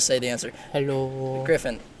just say the answer. Hello,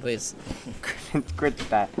 Griffin, please. Quit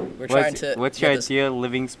that. We're trying to What's get your this- ideal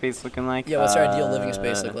living space looking like? Yeah, what's your ideal living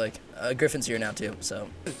space look like? Griffin's here now too, so.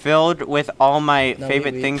 Filled with all my No,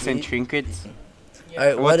 favorite we- things and we- trinkets. All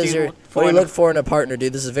right, What what do is you your look what do you for in a- look for in a partner,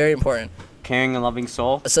 dude? This is very important. Caring and loving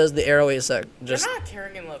soul. It says the arrow is that just. You're not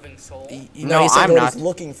caring and loving soul. No, he said I'm what not. he's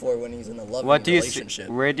looking for when he's in a loving What do you relationship.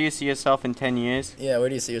 where do you see yourself in 10 years? Yeah, where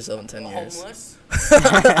do you see yourself in 10 years? Homeless.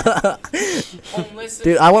 Homeless.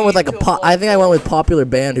 Dude, I went with like I think I went with popular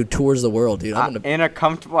band who tours the world, dude. I'm gonna In a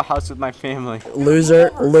comfortable house with my family. loser,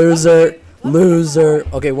 loser, loser.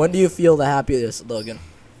 Okay, when do you feel the happiest, Logan?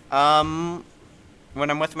 When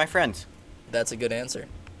I'm with my friends. That's a good answer.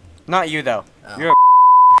 Not you though. Oh. You're.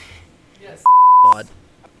 Yes. Odd.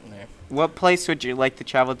 There. What place would you like to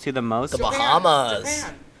travel to the most? The Bahamas.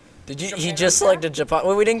 Japan. Did you? He Japan, just that's selected Japan.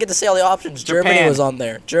 Well, we didn't get to say all the options. Germany Japan. was on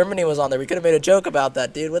there. Germany was on there. We could have made a joke about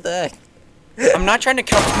that, dude. What the heck? I'm not trying to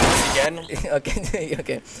kill again. Okay,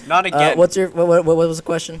 okay. Not again. What's your what was the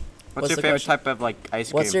question? What's your the favorite question? type of like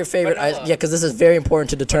ice cream? What's your favorite ice? Vanilla. Yeah, because this is very important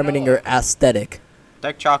to determining your aesthetic.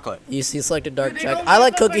 dark chocolate? You selected dark Dude, they chocolate. don't I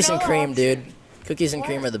like give the cookies and vanilla cream, dude. option. Cookies and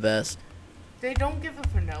cream are the best. They don't give a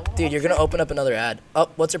vanilla. Dude, you're gonna open up another ad. Oh,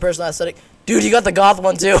 what's your personal aesthetic? Dude, you got the goth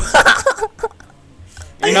one too.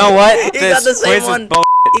 You know what? You got the same quiz one. is bull.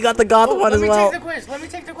 You got the goth one Let as me well. take the quiz. Let me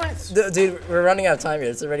take the quiz. Dude, we're running out of time here.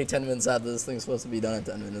 It's already 10 minutes out. This thing's supposed to be done in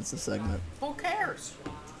 10 minutes. This segment. Who cares?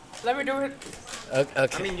 Let me do it.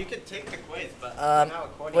 Okay. you could take the quiz, but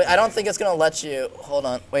Wait, I don't think it's gonna let you. Hold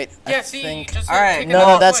on. Wait. Yeah, I see, think. just Alright. take No,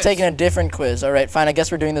 another that's quiz. taking a different quiz. All right, fine. I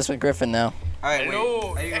guess we're doing this with Griffin now. All right, wait.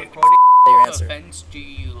 Hello. Are you Hey, recording? your answer. events do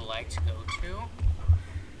you like to go to?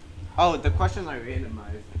 Oh, the questions are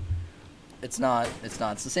randomized. It's not. It's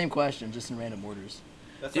not. It's the same question, just in random orders.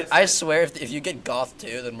 That's Dude, what I said. swear, if you get goth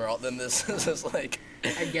too, then then this is like.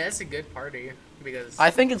 I guess a good party because. I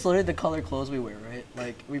think it's literally the color clothes we wear, right?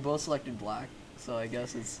 Like we both selected black, so I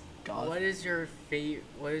guess it's goth. What is your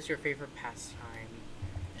favorite pastime?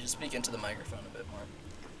 You should speak into the microphone a bit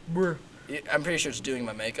more. I'm pretty sure it's doing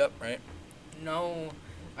my makeup, right? No,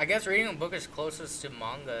 I guess reading a book is closest to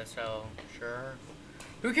manga, so sure.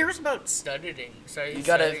 Who cares about studying? You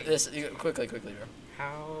gotta quickly, bro.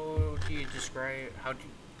 How do you describe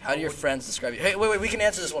How do your friends describe you? Hey, wait, we can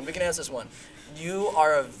answer this one. You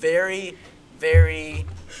are a very, very,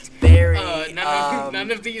 very.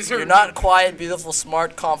 none of these are. You're not quiet, beautiful,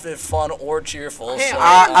 smart, confident, fun, or cheerful. Hey, so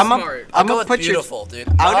I'm smart. I'll I'm go gonna with put beautiful, dude.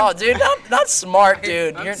 I'll- No, dude, not smart,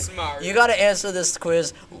 dude. I'm smart. You gotta answer this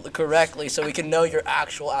quiz correctly so we can know your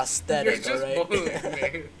actual aesthetic. You're just all bullying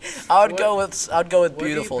right? me. I'd go with do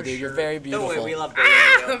you beautiful, dude. You're prefer? very Don't beautiful. worry, we love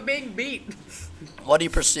Ah, bullying I'm being beat. What do you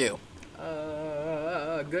pursue?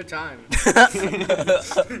 Good time.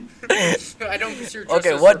 I don't pursue Okay,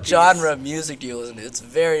 justice what or genre of music do you listen to? It's a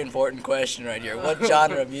very important question right here. What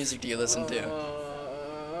genre of music do you listen peace. to?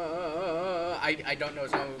 I don't know.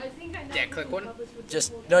 So yeah, click one.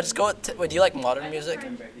 Just go with. Wait, do you like modern music?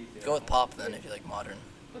 Go with pop then if you like modern.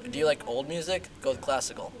 Do you like old music? Go with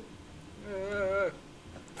classical.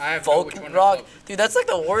 I have to know Folk which one to rock, vote. dude. That's like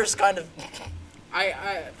the worst kind of.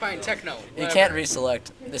 I fine techno. You whatever. can't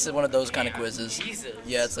reselect. This is one of those kind of Yeah, quizzes. Jesus.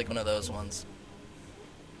 Yeah, it's like one of those ones.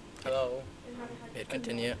 Hello. Wait,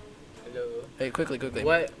 continue. Hello. Hey, quickly.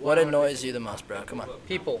 What annoys you the most, bro? Come on.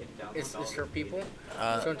 People. Is there people?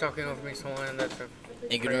 Someone talking over me. Someone that's a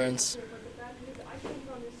Ignorance.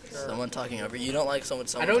 Sure. Someone talking over you. You don't like someone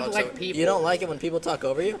I don't talks like over people. You don't like it when people talk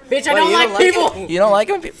over you? Bitch, I Wait, don't you like people. it? You don't like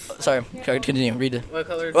it when people. Sorry, continue. Read it. What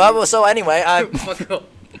color? Well, so anyway, Fuck up.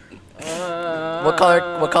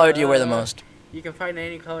 what color do you wear the most? You can find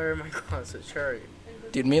any color in my closet, sure.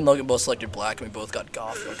 Dude, me and Logan both selected black, and we both got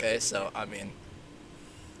goth. Okay, so I mean,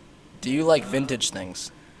 do you like vintage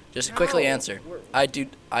things? Just quickly No, answer. we're- I do.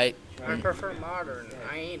 I prefer modern.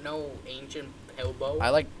 I ain't no ancient elbow. I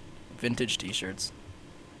like vintage T-shirts.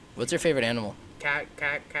 What's your favorite animal? Cat.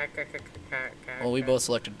 Well, we both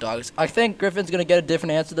selected dogs. I think Griffin's gonna get a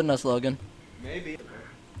different answer than us, Logan. Maybe.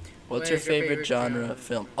 What's your favorite genre of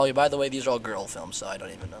film? Oh, yeah, by the way, these are all girl films, so I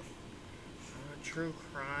don't even know. True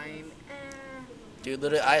crime. Dude,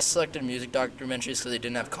 literally, I selected music documentaries because they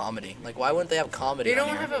didn't have comedy. Like, why wouldn't they have comedy They on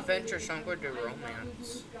don't here? have adventure, so I'm going to do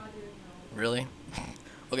romance. Really?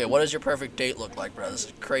 Okay, what does your perfect date look like, bro? This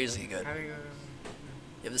is crazy good. Having You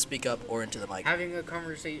have to speak up or into the mic. a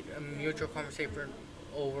mutual conversation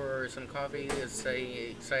over some coffee is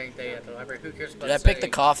a exciting day at the library. Who cares about Did I pick the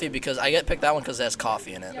saying coffee because I get picked that one because it has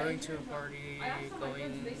coffee in it? going to a party,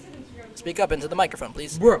 going... Speak up into the microphone,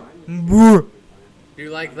 please. Do you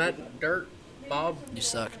like that dirt, Bob? You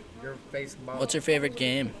suck. Your face, Bob. What's your favorite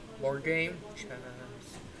game? Board game? Chess.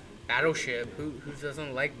 Battleship. Who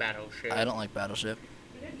doesn't like Battleship? I don't like Battleship.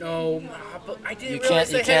 No, but I didn't You realize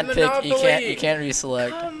can't. You they had can't pick. You Monopoly. can't reselect.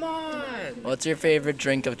 Come on. What's your favorite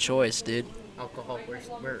drink of choice, dude? Alcohol.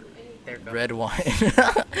 Where? There it goes. Red wine.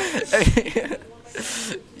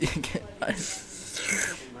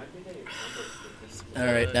 All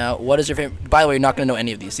right, now what is your favorite? By the way, you're not gonna know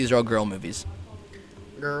any of these. These are all girl movies.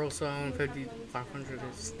 Girl Song 5500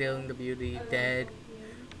 is Stealing the Beauty, Dead,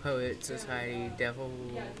 Poet Society, Devil,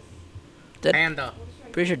 Dead- Panda.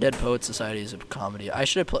 Pretty sure Dead Poet Society is a comedy. I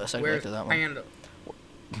should have Where's selected that one. Panda?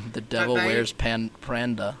 The Devil That Wears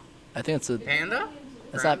Pranda. I think it's a. Panda?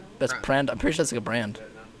 That's not. That's Pranda. I'm pretty sure that's like a brand.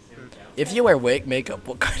 If you wear makeup,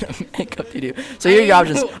 what kind of makeup do you do? So here are your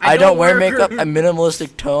options. I don't wear makeup. I'm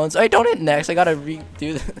minimalistic tones. I don't hit next. I gotta redo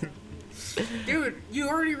this. Dude, you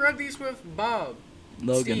already read these with Bob.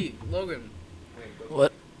 Logan. Steve, Logan.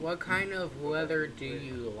 What? What kind of weather do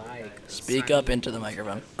you like? Speak Sunny- up into the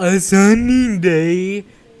microphone. A sunny day.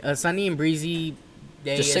 A sunny and breezy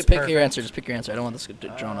day Just is pick perfect. your answer. Just pick your answer. I don't want this to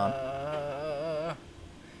drone on.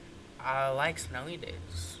 I like snowy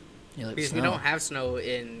days. You like Because snow. we don't have snow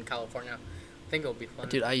in California. I think it'll be fun.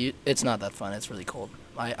 Dude, it's not that fun. It's really cold.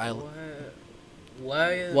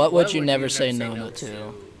 What would you never say no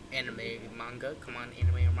to? Anime, manga, come on,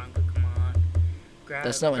 anime or manga, come on.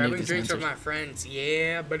 That's not what any of Grabbing these drinks with answers- my friends,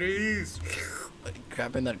 yeah, buddies.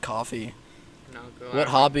 Grabbing that coffee. No, go What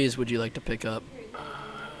out. hobbies would you like to pick up?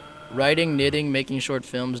 Writing, knitting, making short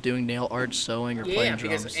films, doing nail art, sewing, or Yeah, playing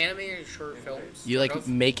because drums. anime is short films. You like sort of.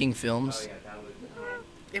 making films?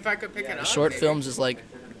 If I could pick it up. Short maybe. films is like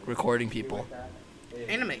recording people.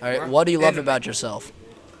 Anime. All right, what do you love about yourself?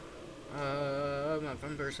 My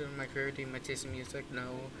fun person, my creativity, my taste in music, no.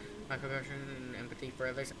 My compassion and empathy for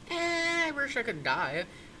others. I wish I could die.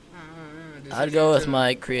 I'd go with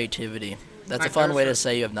my creativity. That's My a fun way to person.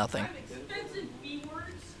 say you have nothing.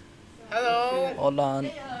 Hello. Hold on.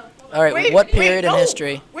 All right, what period in no.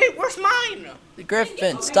 history? Wait, where's mine?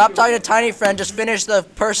 Griffin, stop talking to Tiny Friend. Just finish the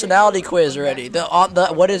personality quiz already.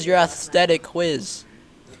 What is your aesthetic quiz?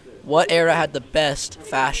 What era had the best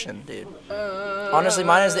fashion, dude? Honestly,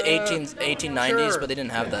 mine is the 1890s, Sure. but they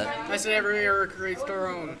didn't have that. I said every era creates their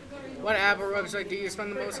own. What app or website do you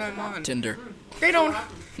spend the most time on? Tinder. They don't.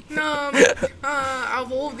 No.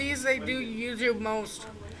 Of all of these, they do YouTube most.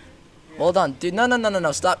 Hold on, dude.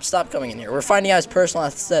 No. Stop coming in here. We're finding out his personal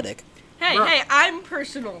aesthetic. Hey, Bro. hey, I'm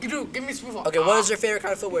personal. Dude, give me some. Okay, what is your favorite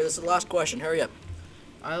kind of footwear? This is the last question. Hurry up.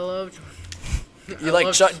 I love. You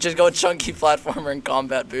like just go chunky platformer and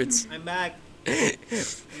combat boots. I'm back.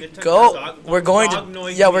 Go. We're going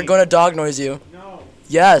to dog noise you. No.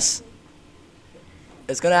 Yes.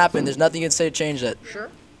 It's gonna happen. There's nothing you can say to change that. Sure.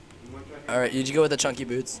 All right, did you go with the chunky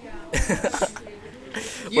boots?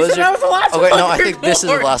 You said that was the last one. Okay, no, I Dear think this is the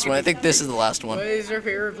Lord. last one. I think this is the last What one. is your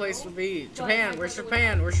favorite place to be? Japan. Where's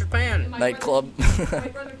Japan? Where's Japan? Nightclub.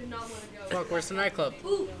 Fuck, where's the nightclub?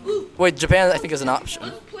 Wait, Japan I think is an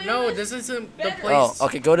option. No, this isn't the place. Oh,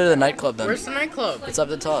 okay, go to the nightclub then. Where's the nightclub? It's up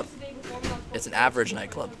the top. It's an average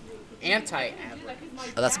nightclub. Anti-average.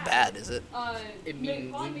 Oh, that's bad, is it? It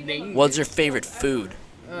means. What's your favorite food?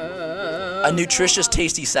 A A nutritious,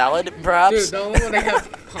 tasty salad, perhaps? Dude, the only one I have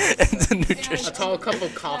It's a a nutritious. tall cup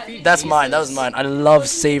of coffee. That's mine. That was Jesus. mine. I love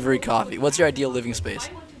savory coffee. What's your ideal living space?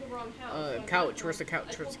 Couch. Where's the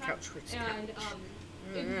couch? Where's the couch? Where's the couch?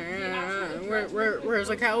 Where's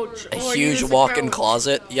the couch? A Oh, I huge use the walk-in couch.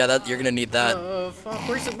 closet. Yeah, that you're gonna need that. Fuck.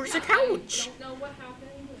 Where's the couch?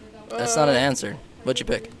 That's not an answer. What'd you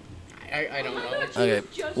pick? I don't know. Okay.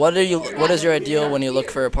 What is your ideal when you look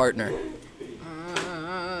for a partner?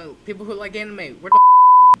 People who like anime. Where the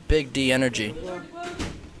Big D energy.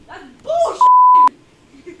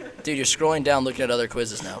 Dude, you're scrolling down looking at other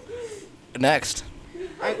quizzes now. Next.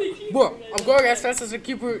 Bro, I'm going as fast as a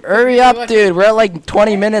keeper. Hurry up, dude. We're at like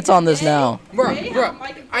 20 minutes on this now. Bro,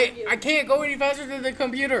 I can't go any faster than the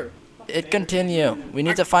computer. Continue. We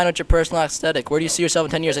need to find out your personal aesthetic. Where do you see yourself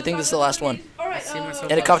in 10 years? I think this is the last one. I see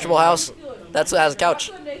myself In a comfortable house. That's has a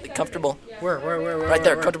couch. Comfortable. Where? Right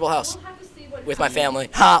there, comfortable house. With my family.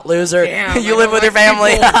 Ha, loser. Damn, You I live don't with your like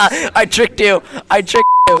family. people. Ha, I tricked you.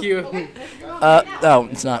 You. No,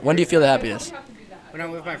 it's not. When do you feel the happiest? When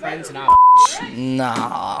I'm with my friends, not.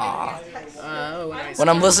 Nah. When When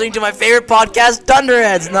I'm listening to my favorite podcast,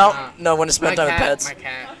 Thunderheads. No, when to spend time with pets. My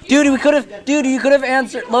cat. Dude, you could have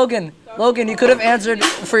answered, Logan, you could have answered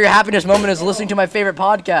for your happiness moment is listening to my favorite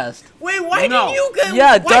podcast. Wait, why did you get?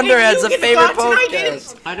 Yeah, why did Thunderhead's you a get favorite dots and I didn't?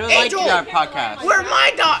 podcast. I don't Angel, like that podcast. Where are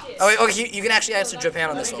my dots? Oh, wait, okay, you can actually answer Japan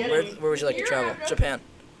on this one. Where would you like to travel? Japan.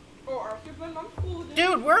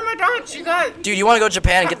 Dude, where are my dots? You got. Dude, you want to go to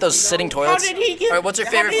Japan and get those sitting toilets? did he get- All right, what's your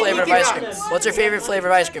how favorite did he flavor of get ice cream? dots? What's your favorite flavor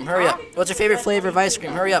of ice cream? Hurry up. What's your favorite flavor of ice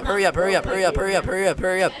cream? Hurry up. They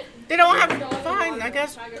don't have. Fine, I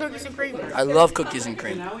guess cookies and cream. I love cookies and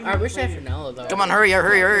cream. I wish I had vanilla though. Come on, hurry.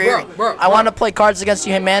 Bro, I want to play Cards Against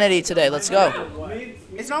Humanity today. Let's go.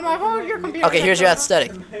 It's not my fault. Your computer. Okay, here's your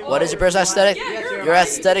aesthetic. What is your personal aesthetic? Your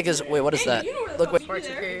aesthetic is... Wait, what is that? Look, wait.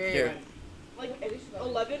 Here. Like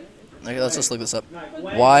 11. Okay, let's just look this up.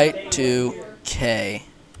 Y2K.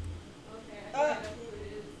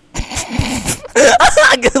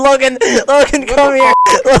 Logan, come here.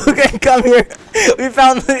 Logan, come here. We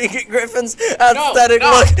found Griffin's aesthetic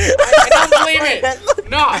no, look. I don't believe it.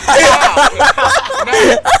 No.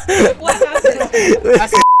 What happened?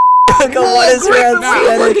 That's Look, what is your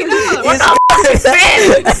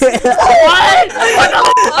aesthetic?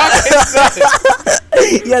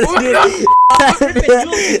 Yes, dude.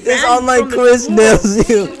 This online quiz nails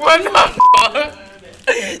you. what the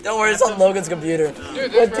Don't worry, it's on Logan's computer.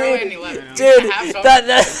 Dude, there's barely any left. Dude, I have some.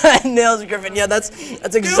 that nails Griffin. Yeah, that's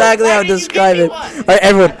exactly why how I did you describe give it. me one? All right,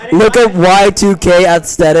 everyone, look up Y2K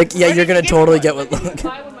aesthetic. Yeah, you're gonna totally get what Logan.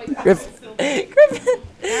 Griffin.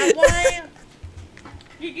 Why?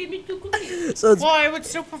 You gave me 2 cookies. So Well, I would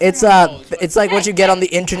still prefer it's those, but- it's like what you get on the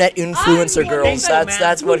internet influencer girls.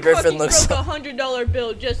 That's what Griffin looks like. Broke a $100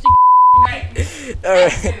 bill just to All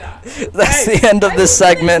right, that's the end of this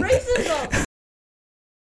segment. racism.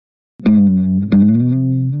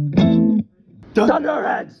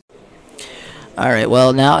 All right,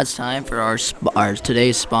 well, now it's time for our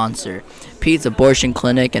today's sponsor, Pete's Abortion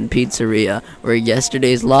Clinic and Pizzeria, where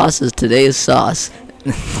yesterday's loss is today's sauce.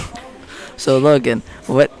 So, Logan,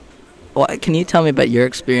 what what, can you tell me about your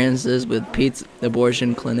experiences with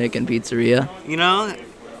abortion clinic and pizzeria? You know,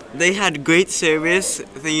 they had great service.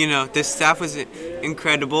 The staff was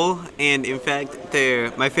incredible, and in fact,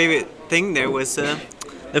 my favorite thing there was the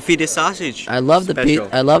feta sausage. I love special.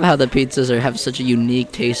 I love how the pizzas have such a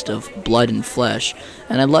unique taste of blood and flesh,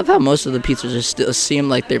 and I love how most of the pizzas still seem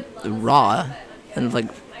like they're raw and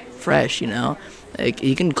like fresh. Like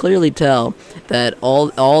you can clearly tell that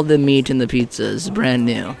all the meat in the pizza is brand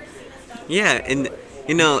new. Yeah, and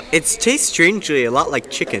it tastes strangely a lot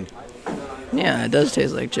like chicken. Yeah, it does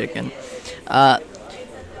taste like chicken.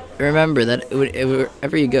 Remember that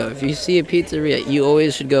wherever you go, if you see a pizzeria, you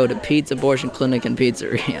always should go to Pete's Abortion Clinic and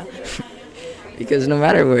Pizzeria. Because no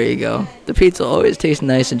matter where you go, the pizza always tastes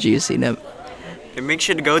nice and juicy. And make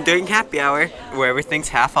sure to go during happy hour, where everything's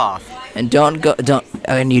half off. And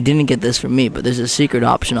and you didn't get this from me, but there's a secret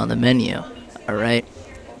option on the menu, alright?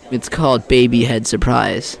 It's called Baby Head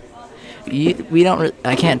Surprise.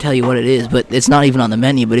 I can't tell you what it is, but it's not even on the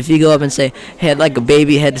menu. But if you go up and say, hey, I'd like a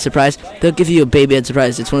baby head surprise, they'll give you a baby head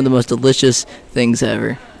surprise. It's one of the most delicious things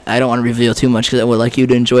ever. I don't want to reveal too much because I would like you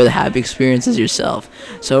to enjoy the happy experiences yourself.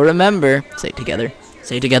 So remember, say it together.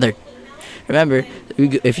 Remember,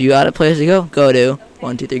 if you got a place to go to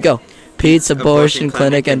 1, 2, 3, go. Pete's Abortion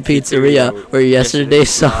Clinic and Pizzeria, where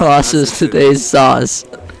yesterday's sauce is today's sauce.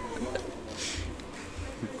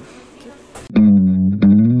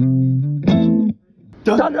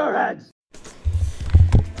 Dunderheads!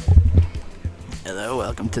 Hello,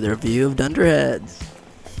 welcome to the review of Dunderheads.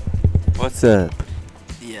 What's up?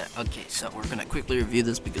 Yeah, okay, so we're gonna quickly review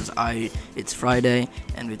this because it's Friday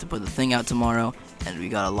and we have to put the thing out tomorrow and we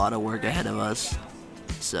got a lot of work ahead of us.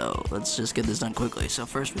 So let's just get this done quickly. So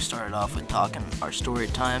first we started off with talking our story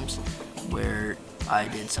times, where I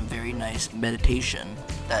did some very nice meditation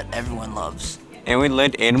that everyone loves. And we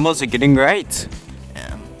learned animals are getting rights.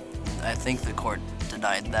 I think the court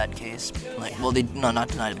denied that case. Not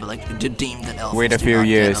denied it, but deemed that elephants Wait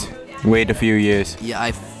a few years. Yeah,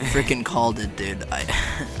 I freaking called it, dude.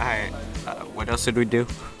 Alright, what else did we do?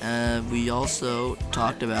 We also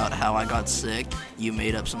talked about how I got sick. You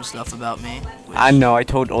made up some stuff about me. I know, I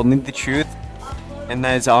told only the truth, and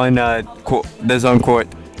that's on court.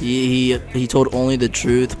 He told only the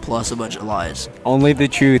truth plus a bunch of lies. Only the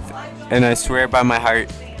truth, and I swear by my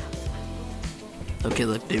heart. Okay,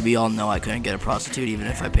 look, dude, we all know I couldn't get a prostitute even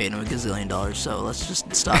if I paid him $1 gazillion, so let's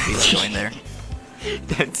just stop you going there.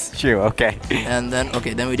 That's true, okay. And then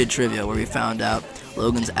we did trivia, where we found out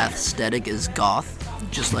Logan's aesthetic is goth,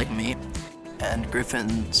 just like me, and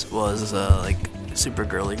Griffin's was, super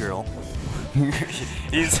girly girl.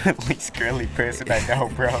 He's the least girly person I know,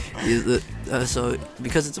 bro. So,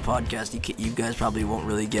 because it's a podcast, you guys probably won't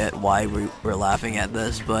really get why we're laughing at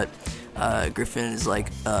this, but Griffin is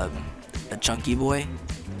like a chunky boy.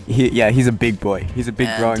 He's a big boy. He's a big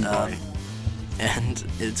growing boy. And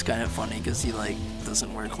it's kind of funny because he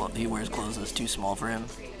doesn't wear clothes. He wears clothes that's too small for him.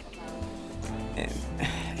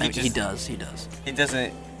 He does. He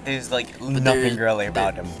doesn't. There's nothing girly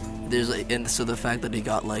about him. And so the fact that he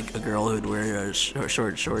got a girl who'd wear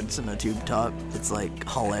short shorts and a tube top, it's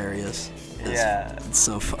hilarious. It's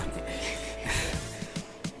so funny.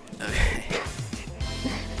 Okay.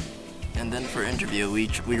 And then for interview, we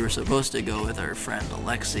were supposed to go with our friend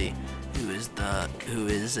Alexi, who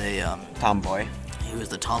is a tomboy. He was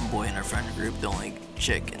the tomboy in our friend group, the only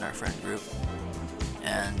chick in our friend group,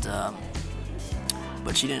 and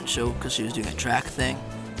but she didn't show because she was doing a track thing.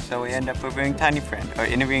 So we ended up interviewing Tiny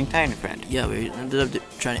Friend. Yeah, we ended up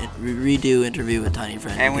trying to redo interview with Tiny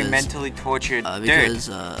Friend. And we mentally tortured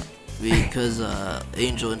Dirt. Because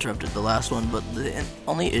Angel interrupted the last one, but the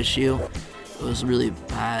only issue was really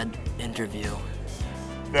bad interview.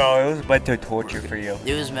 No, it was mental torture for you.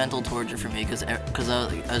 It was mental torture for me because I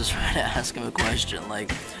was trying to ask him a question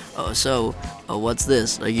what's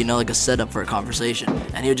this? A setup for a conversation,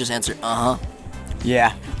 and he would just answer,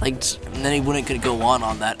 Yeah. And then he wouldn't go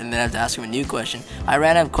on that, and then I have to ask him a new question. I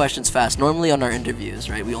ran out of questions fast. Normally on our interviews,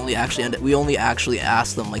 right, we only actually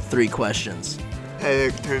ask them 3 questions.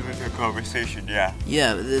 And it turns into a conversation, yeah.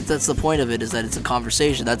 Yeah, that's the point of it, is that it's a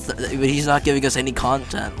conversation. But he's not giving us any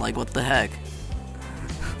content. What the heck?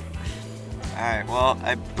 Alright, well,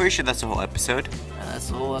 I'm pretty sure that's the whole episode. And that's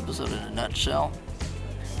the whole episode in a nutshell.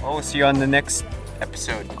 Well, we'll see you on the next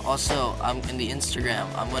episode. Also, in the Instagram,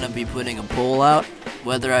 I'm going to be putting a poll out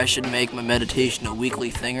whether I should make my meditation a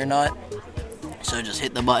weekly thing or not. So just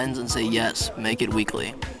hit the buttons and say yes, make it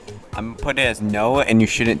weekly. I'm going to put it as no, and you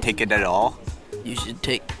shouldn't take it at all. You should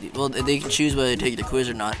take. Well, they can choose whether to take the quiz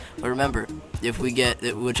or not. But remember, if we get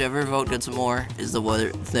whichever vote gets more is the weather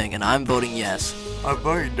thing, and I'm voting yes. I'm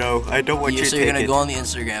voting no. I don't want you to So take you're gonna it. go on the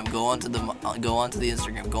Instagram, go onto the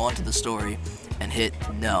Instagram, go onto the story, and hit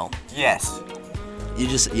no. Yes. You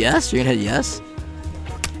just yes. You're gonna hit yes.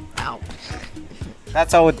 Ow.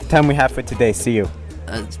 That's all the time we have for today. See you.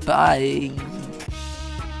 Bye.